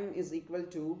prime is equal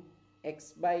to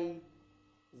x by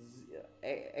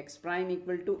x prime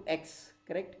equal to x,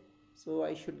 correct? So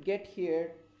I should get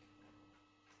here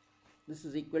this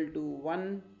is equal to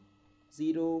 1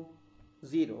 0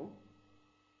 0.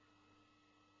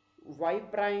 Y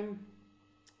prime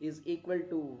is equal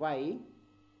to y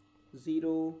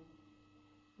 0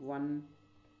 1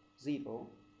 0.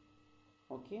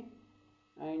 Okay,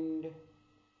 and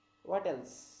what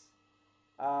else?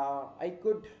 I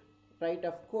could write,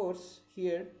 of course,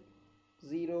 here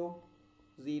 0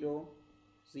 0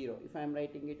 0 if I am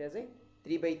writing it as a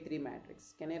 3 by 3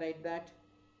 matrix. Can I write that?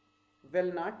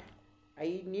 Well, not.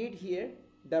 I need here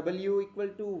w equal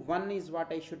to 1 is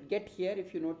what I should get here.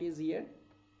 If you notice here,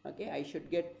 okay, I should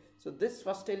get, so this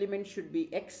first element should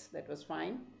be x, that was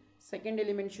fine. Second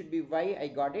element should be y, I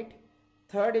got it.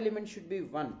 Third element should be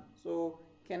 1. So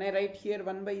can I write here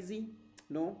 1 by z?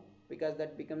 No, because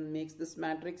that makes this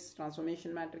matrix,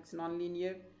 transformation matrix,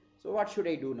 non-linear. So what should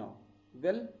I do now?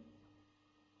 Well,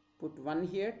 put 1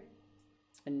 here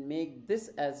and make this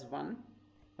as 1,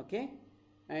 okay,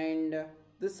 and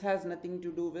this has nothing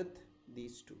to do with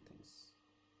these two things.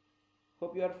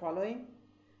 Hope you are following,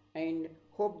 and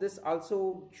hope this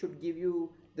also should give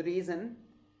you the reason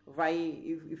why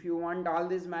if you want all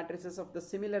these matrices of the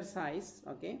similar size,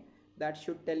 okay, that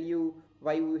should tell you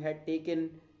why we had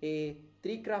taken a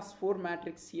 3 cross 4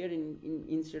 matrix here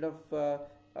instead of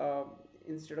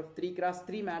 3 cross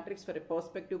 3 matrix for a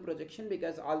perspective projection,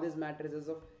 because all these matrices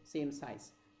of same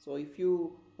size. So if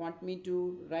you want me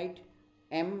to write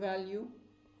m value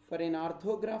for an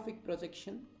orthographic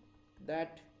projection,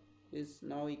 that is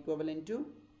now equivalent to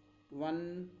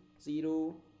 1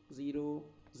 0 0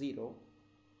 0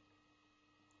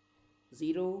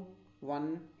 0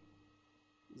 1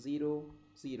 0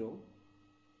 0,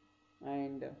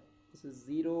 and this is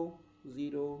 0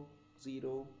 0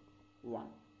 0 1.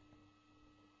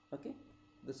 Okay,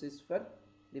 this is for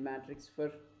the matrix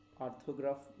for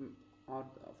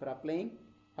for applying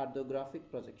orthographic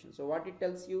projection. So what it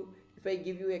tells you, if I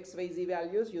give you x, y, z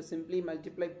values, you simply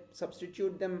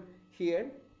substitute them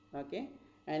here, okay,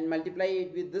 and multiply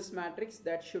it with this matrix.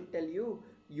 That should tell you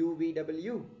u, v,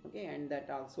 w, okay, and that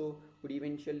also would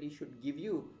eventually should give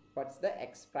you what's the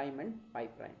x prime and y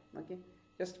prime. Okay,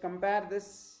 just compare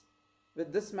this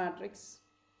with this matrix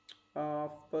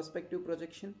of perspective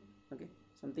projection. Okay,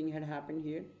 something had happened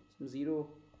here, some 0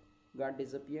 got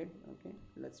disappeared. Okay,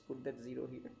 let's put that 0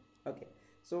 here. Okay,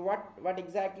 so what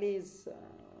exactly is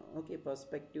okay,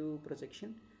 perspective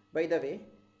projection? By the way,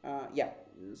 yeah,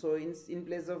 so in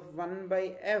place of 1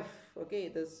 by f, okay,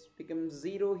 this becomes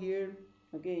 0 here,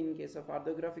 okay, in case of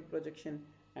orthographic projection,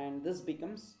 and this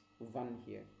becomes 1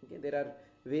 here. Okay, there are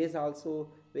ways also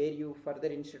where you further,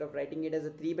 instead of writing it as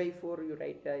a 3 by 4, you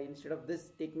write instead of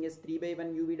this taking as 3 by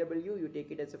 1 UVW, you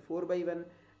take it as a 4 by 1,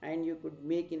 and you could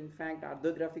make in fact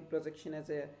orthographic projection as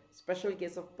a special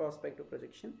case of perspective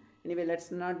projection. Anyway,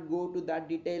 let's not go to that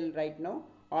detail right now.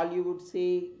 All you would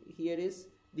say here is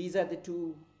these are the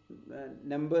two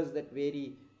numbers that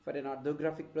vary for an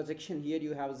orthographic projection. Here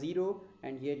you have 0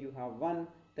 and here you have 1.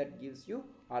 That gives you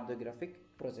orthographic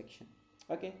projection.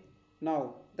 Okay,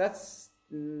 now that's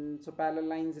so parallel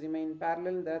lines remain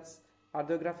parallel, that's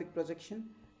orthographic projection.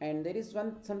 And there is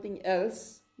something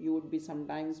else you would be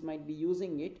sometimes might be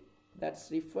using it,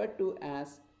 that's referred to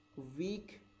as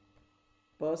weak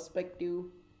perspective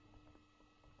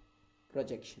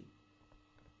projection.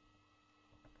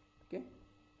 Okay,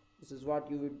 this is what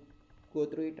you would go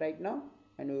through it right now,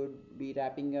 and we would be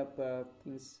wrapping up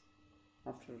things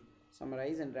after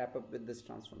summarize and wrap up with this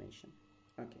transformation.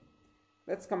 Okay,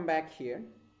 let's come back here.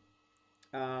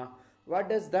 What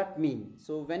does that mean?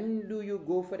 So when do you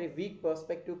go for a weak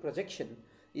perspective projection?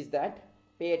 Is that,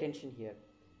 pay attention here,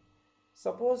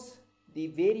 suppose the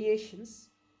variations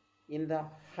in the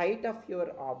height of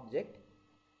your object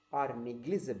are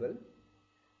negligible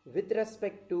with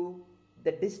respect to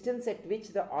the distance at which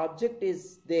the object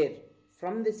is there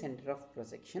from the center of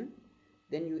projection,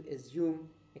 then you assume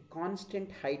a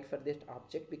constant height for that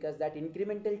object, because that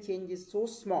incremental change is so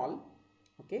small,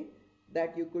 okay,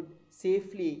 that you could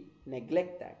safely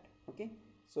neglect that. Okay,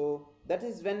 so that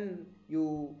is when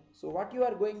you, so what you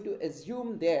are going to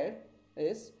assume there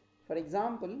is, for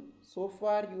example, so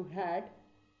far you had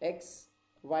x,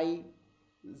 y,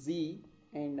 z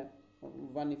and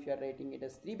 1 if you are writing it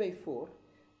as 3 by 4.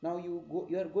 Now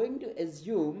you are going to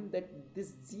assume that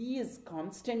this z is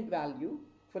constant value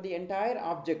for the entire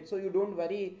object, so you don't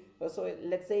worry. So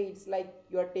let's say it's like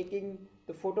you are taking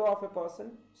the photo of a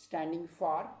person standing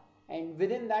far, and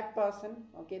within that person,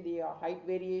 okay, the height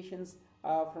variations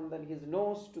from his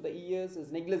nose to the ears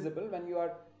is negligible when you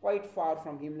are quite far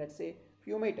from him, let's say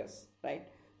few meters, right?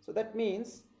 So that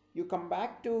means you come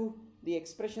back to the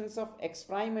expressions of x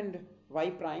prime and y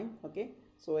prime, okay.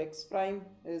 So x prime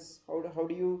is, how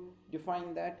do you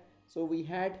define that? So we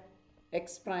had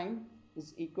x prime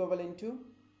is equivalent to,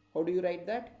 how do you write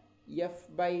that? F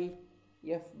by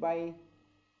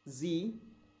z,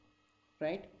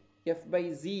 right? F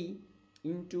by z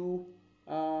into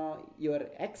your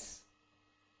x,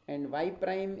 and y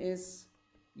prime is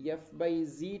f by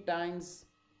z times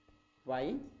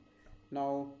y.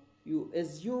 Now you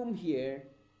assume here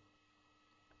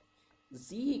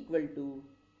z equal to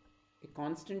a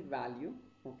constant value,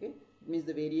 okay. It means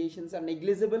the variations are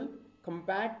negligible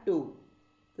compared to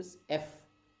this f,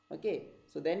 okay.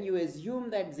 So then you assume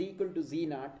that z equal to z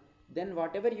naught, then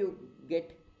whatever you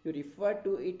get, you refer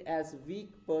to it as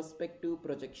weak perspective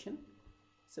projection.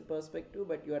 It's a perspective,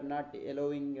 but you are not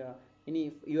allowing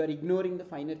any, you are ignoring the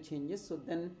finer changes, so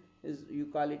then you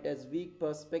call it as weak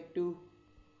perspective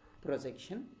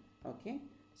projection, okay.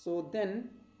 So then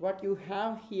what you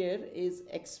have here is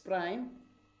x prime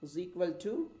is equal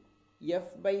to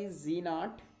f by z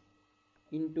naught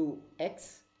into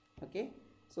x, okay.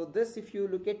 So this, if you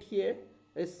look at here,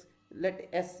 is, let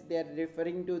s, they are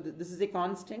referring to this is a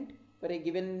constant for a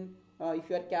given, if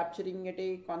you are capturing at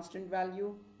a constant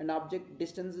value, an object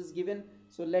distance is given.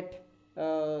 So let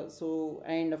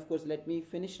and of course let me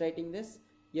finish writing this,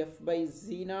 f by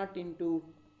z naught into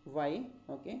y,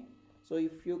 okay. So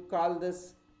if you call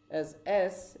this as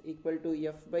s equal to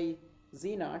f by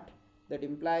z naught, that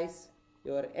implies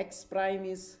your x prime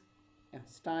is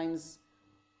s times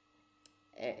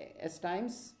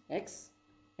x,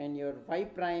 and your y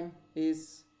prime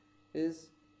is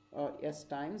s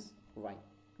times y,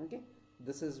 okay.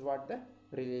 This is what the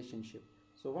relationship.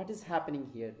 So what is happening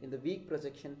here in the weak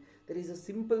projection? There is a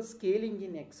simple scaling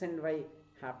in x and y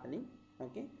happening,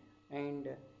 okay, and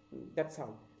that's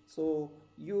how. So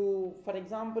you, for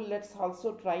example, let's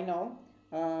also try now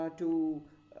to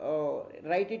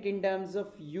write it in terms of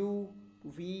u,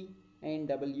 v and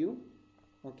w,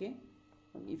 okay.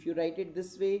 If you write it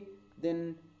this way,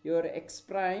 then your x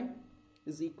prime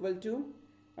is equal to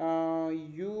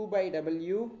u by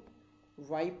w,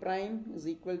 y prime is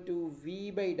equal to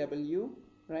v by w,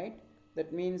 right?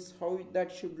 That means how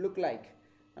that should look like.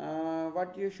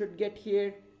 What you should get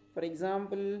here, for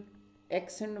example,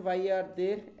 x and y are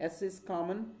there, s is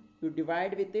common, you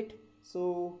divide with it,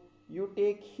 so you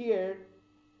take here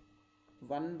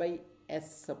 1 by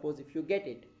s, suppose, if you get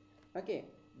it, okay,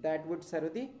 that would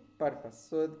serve the purpose.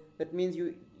 So that means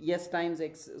you s times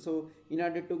x. So in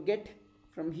order to get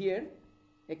from here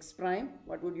x prime,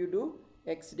 what would you do?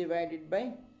 X divided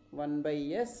by 1 by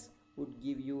s would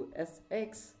give you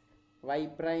sx. Y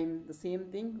prime, the same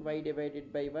thing, y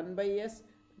divided by 1 by s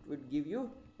would give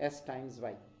you s times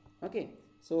y, okay.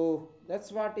 So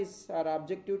that's what is our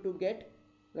objective to get.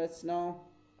 Let's now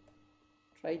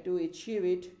try to achieve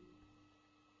it.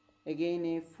 Again,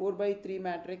 a 4 by 3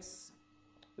 matrix,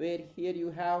 where here you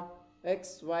have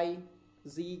x, y,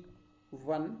 z,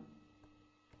 1,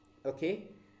 okay.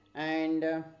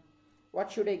 And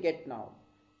what should I get now?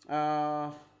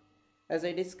 As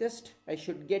I discussed, I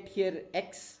should get here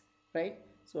x, right?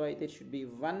 So there should be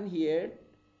 1 here,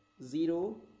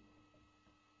 0,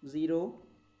 0,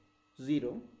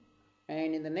 0,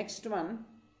 and in the next one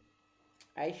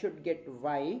I should get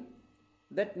y,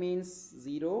 that means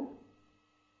 0,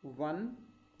 1,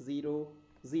 0,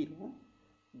 0.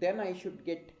 Then I should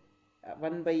get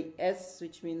 1 by s,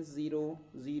 which means 0,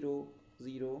 0,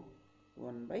 0,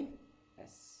 1 by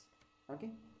s, okay.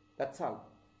 That's all.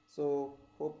 So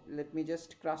hope, let me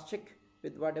just cross check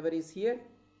with whatever is here,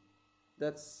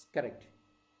 that's correct,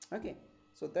 okay.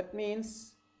 So that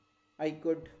means I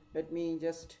could, let me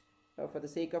just for the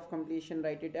sake of completion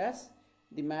write it as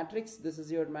the matrix. This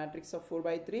is your matrix of 4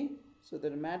 by 3. So the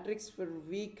matrix for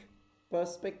weak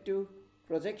perspective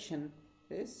projection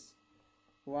is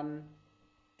 1,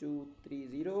 2, 3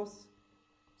 zeros,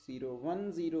 0,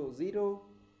 1, 0, 0,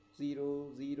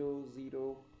 0, 0,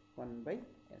 0, 1 by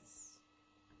s.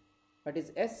 What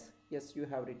is s? Yes, you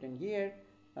have written here.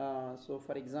 So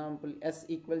for example, s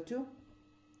equal to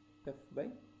f by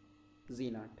z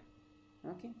naught,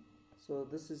 okay. So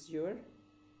this is your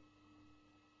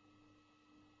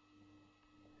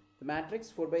the matrix,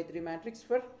 4 by 3 matrix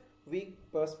for weak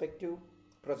perspective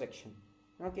projection,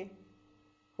 okay.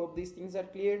 Hope these things are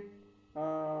clear.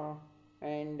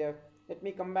 And let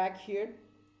me come back here,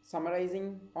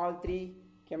 summarizing all 3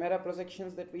 camera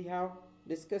projections that we have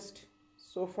discussed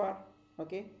so far,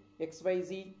 okay.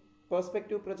 XYZ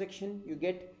perspective projection, you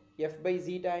get f by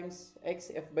z times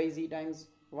x, f by z times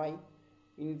y.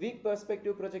 In weak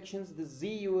perspective projections, the z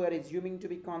you are assuming to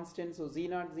be constant, so z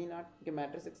naught, okay,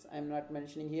 matrices I am not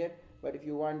mentioning here, but if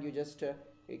you want, you just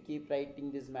keep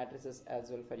writing these matrices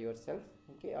as well for yourself,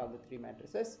 okay, all the three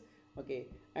matrices, okay.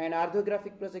 And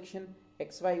orthographic projection,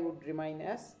 xy would remain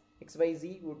as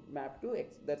xyz would map to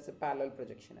x, that's a parallel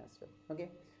projection as well,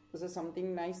 okay. This is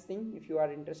something nice thing. If you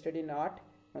are interested in art,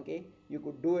 okay, you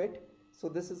could do it. So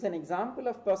this is an example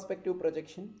of perspective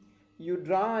projection. You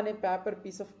draw on a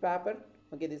piece of paper,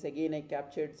 okay. This again I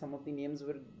captured, some of the names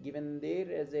were given there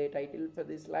as a title for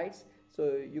these slides,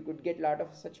 so you could get a lot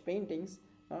of such paintings,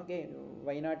 okay.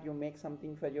 Why not you make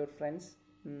something for your friends,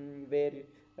 where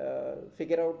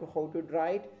figure out how to draw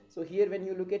it. So here when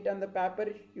you look at on the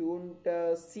paper, you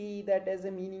won't see that as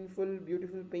a meaningful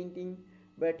beautiful painting,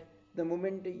 but the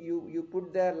moment you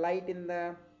put the light in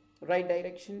the right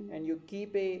direction and you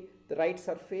keep the right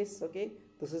surface, okay,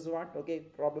 this is what, okay,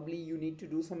 probably you need to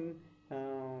do some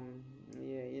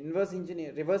reverse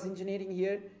engineering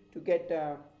here to get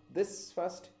this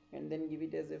first, and then give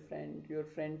it as a friend to your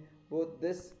friend, both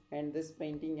this and this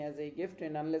painting as a gift,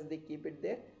 and unless they keep it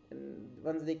there, and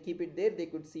once they keep it there, they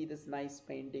could see this nice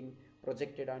painting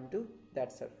projected onto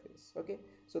that surface, okay.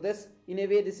 So this, in a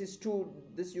way, this is true,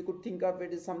 this you could think of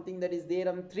it as something that is there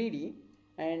on 3D,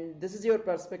 and this is your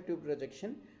perspective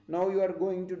projection. Now you are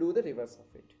going to do the reverse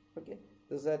of it, okay.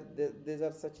 These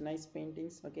are such nice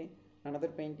paintings, okay. Another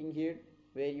painting here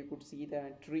where you could see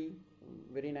the tree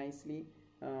very nicely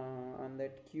on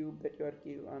that cube that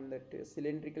you are on that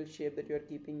cylindrical shape that you are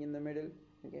keeping in the middle,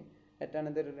 okay. At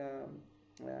another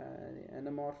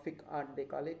anamorphic art they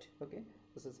call it, okay.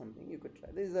 This is something you could try.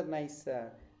 These are nice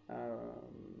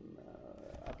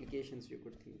applications you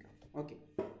could think of, okay.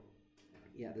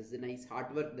 Yeah, this is a nice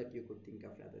artwork that you could think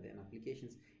of rather than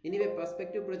applications. Anyway,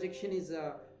 perspective projection is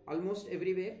almost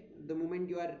everywhere. The moment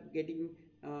you are getting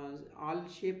all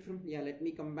shaped from, yeah, let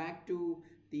me come back to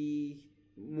the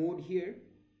mode here,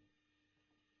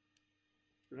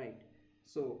 right.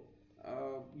 So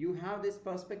you have this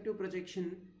perspective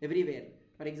projection everywhere.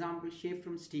 For example, shape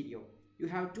from stereo, you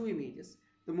have two images.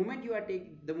 The moment you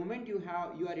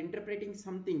are interpreting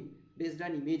something based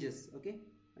on images, okay.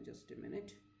 Just a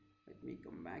minute, let me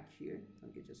come back here,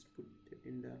 okay. Just put it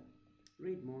in the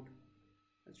read mode,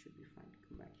 that should be fine.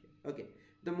 Come back here, okay.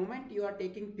 The moment you are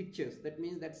taking pictures, that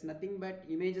means that's nothing but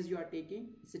images you are taking.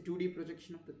 It's a 2D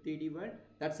projection of the 3D world.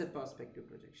 That's a perspective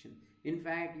projection. In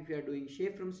fact, if you are doing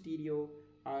shape from stereo,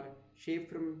 or shape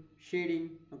from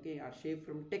shading, okay, or shape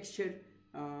from texture,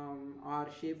 or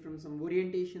shape from some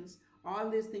orientations, all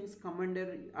these things come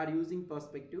under, are using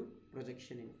perspective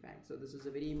projection, in fact. So this is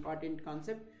a very important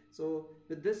concept. So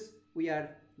with this, we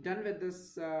are done with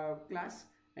this class,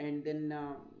 and then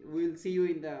we will see you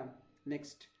in the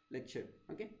next lecture,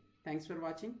 okay. Thanks for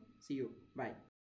watching, see you, bye.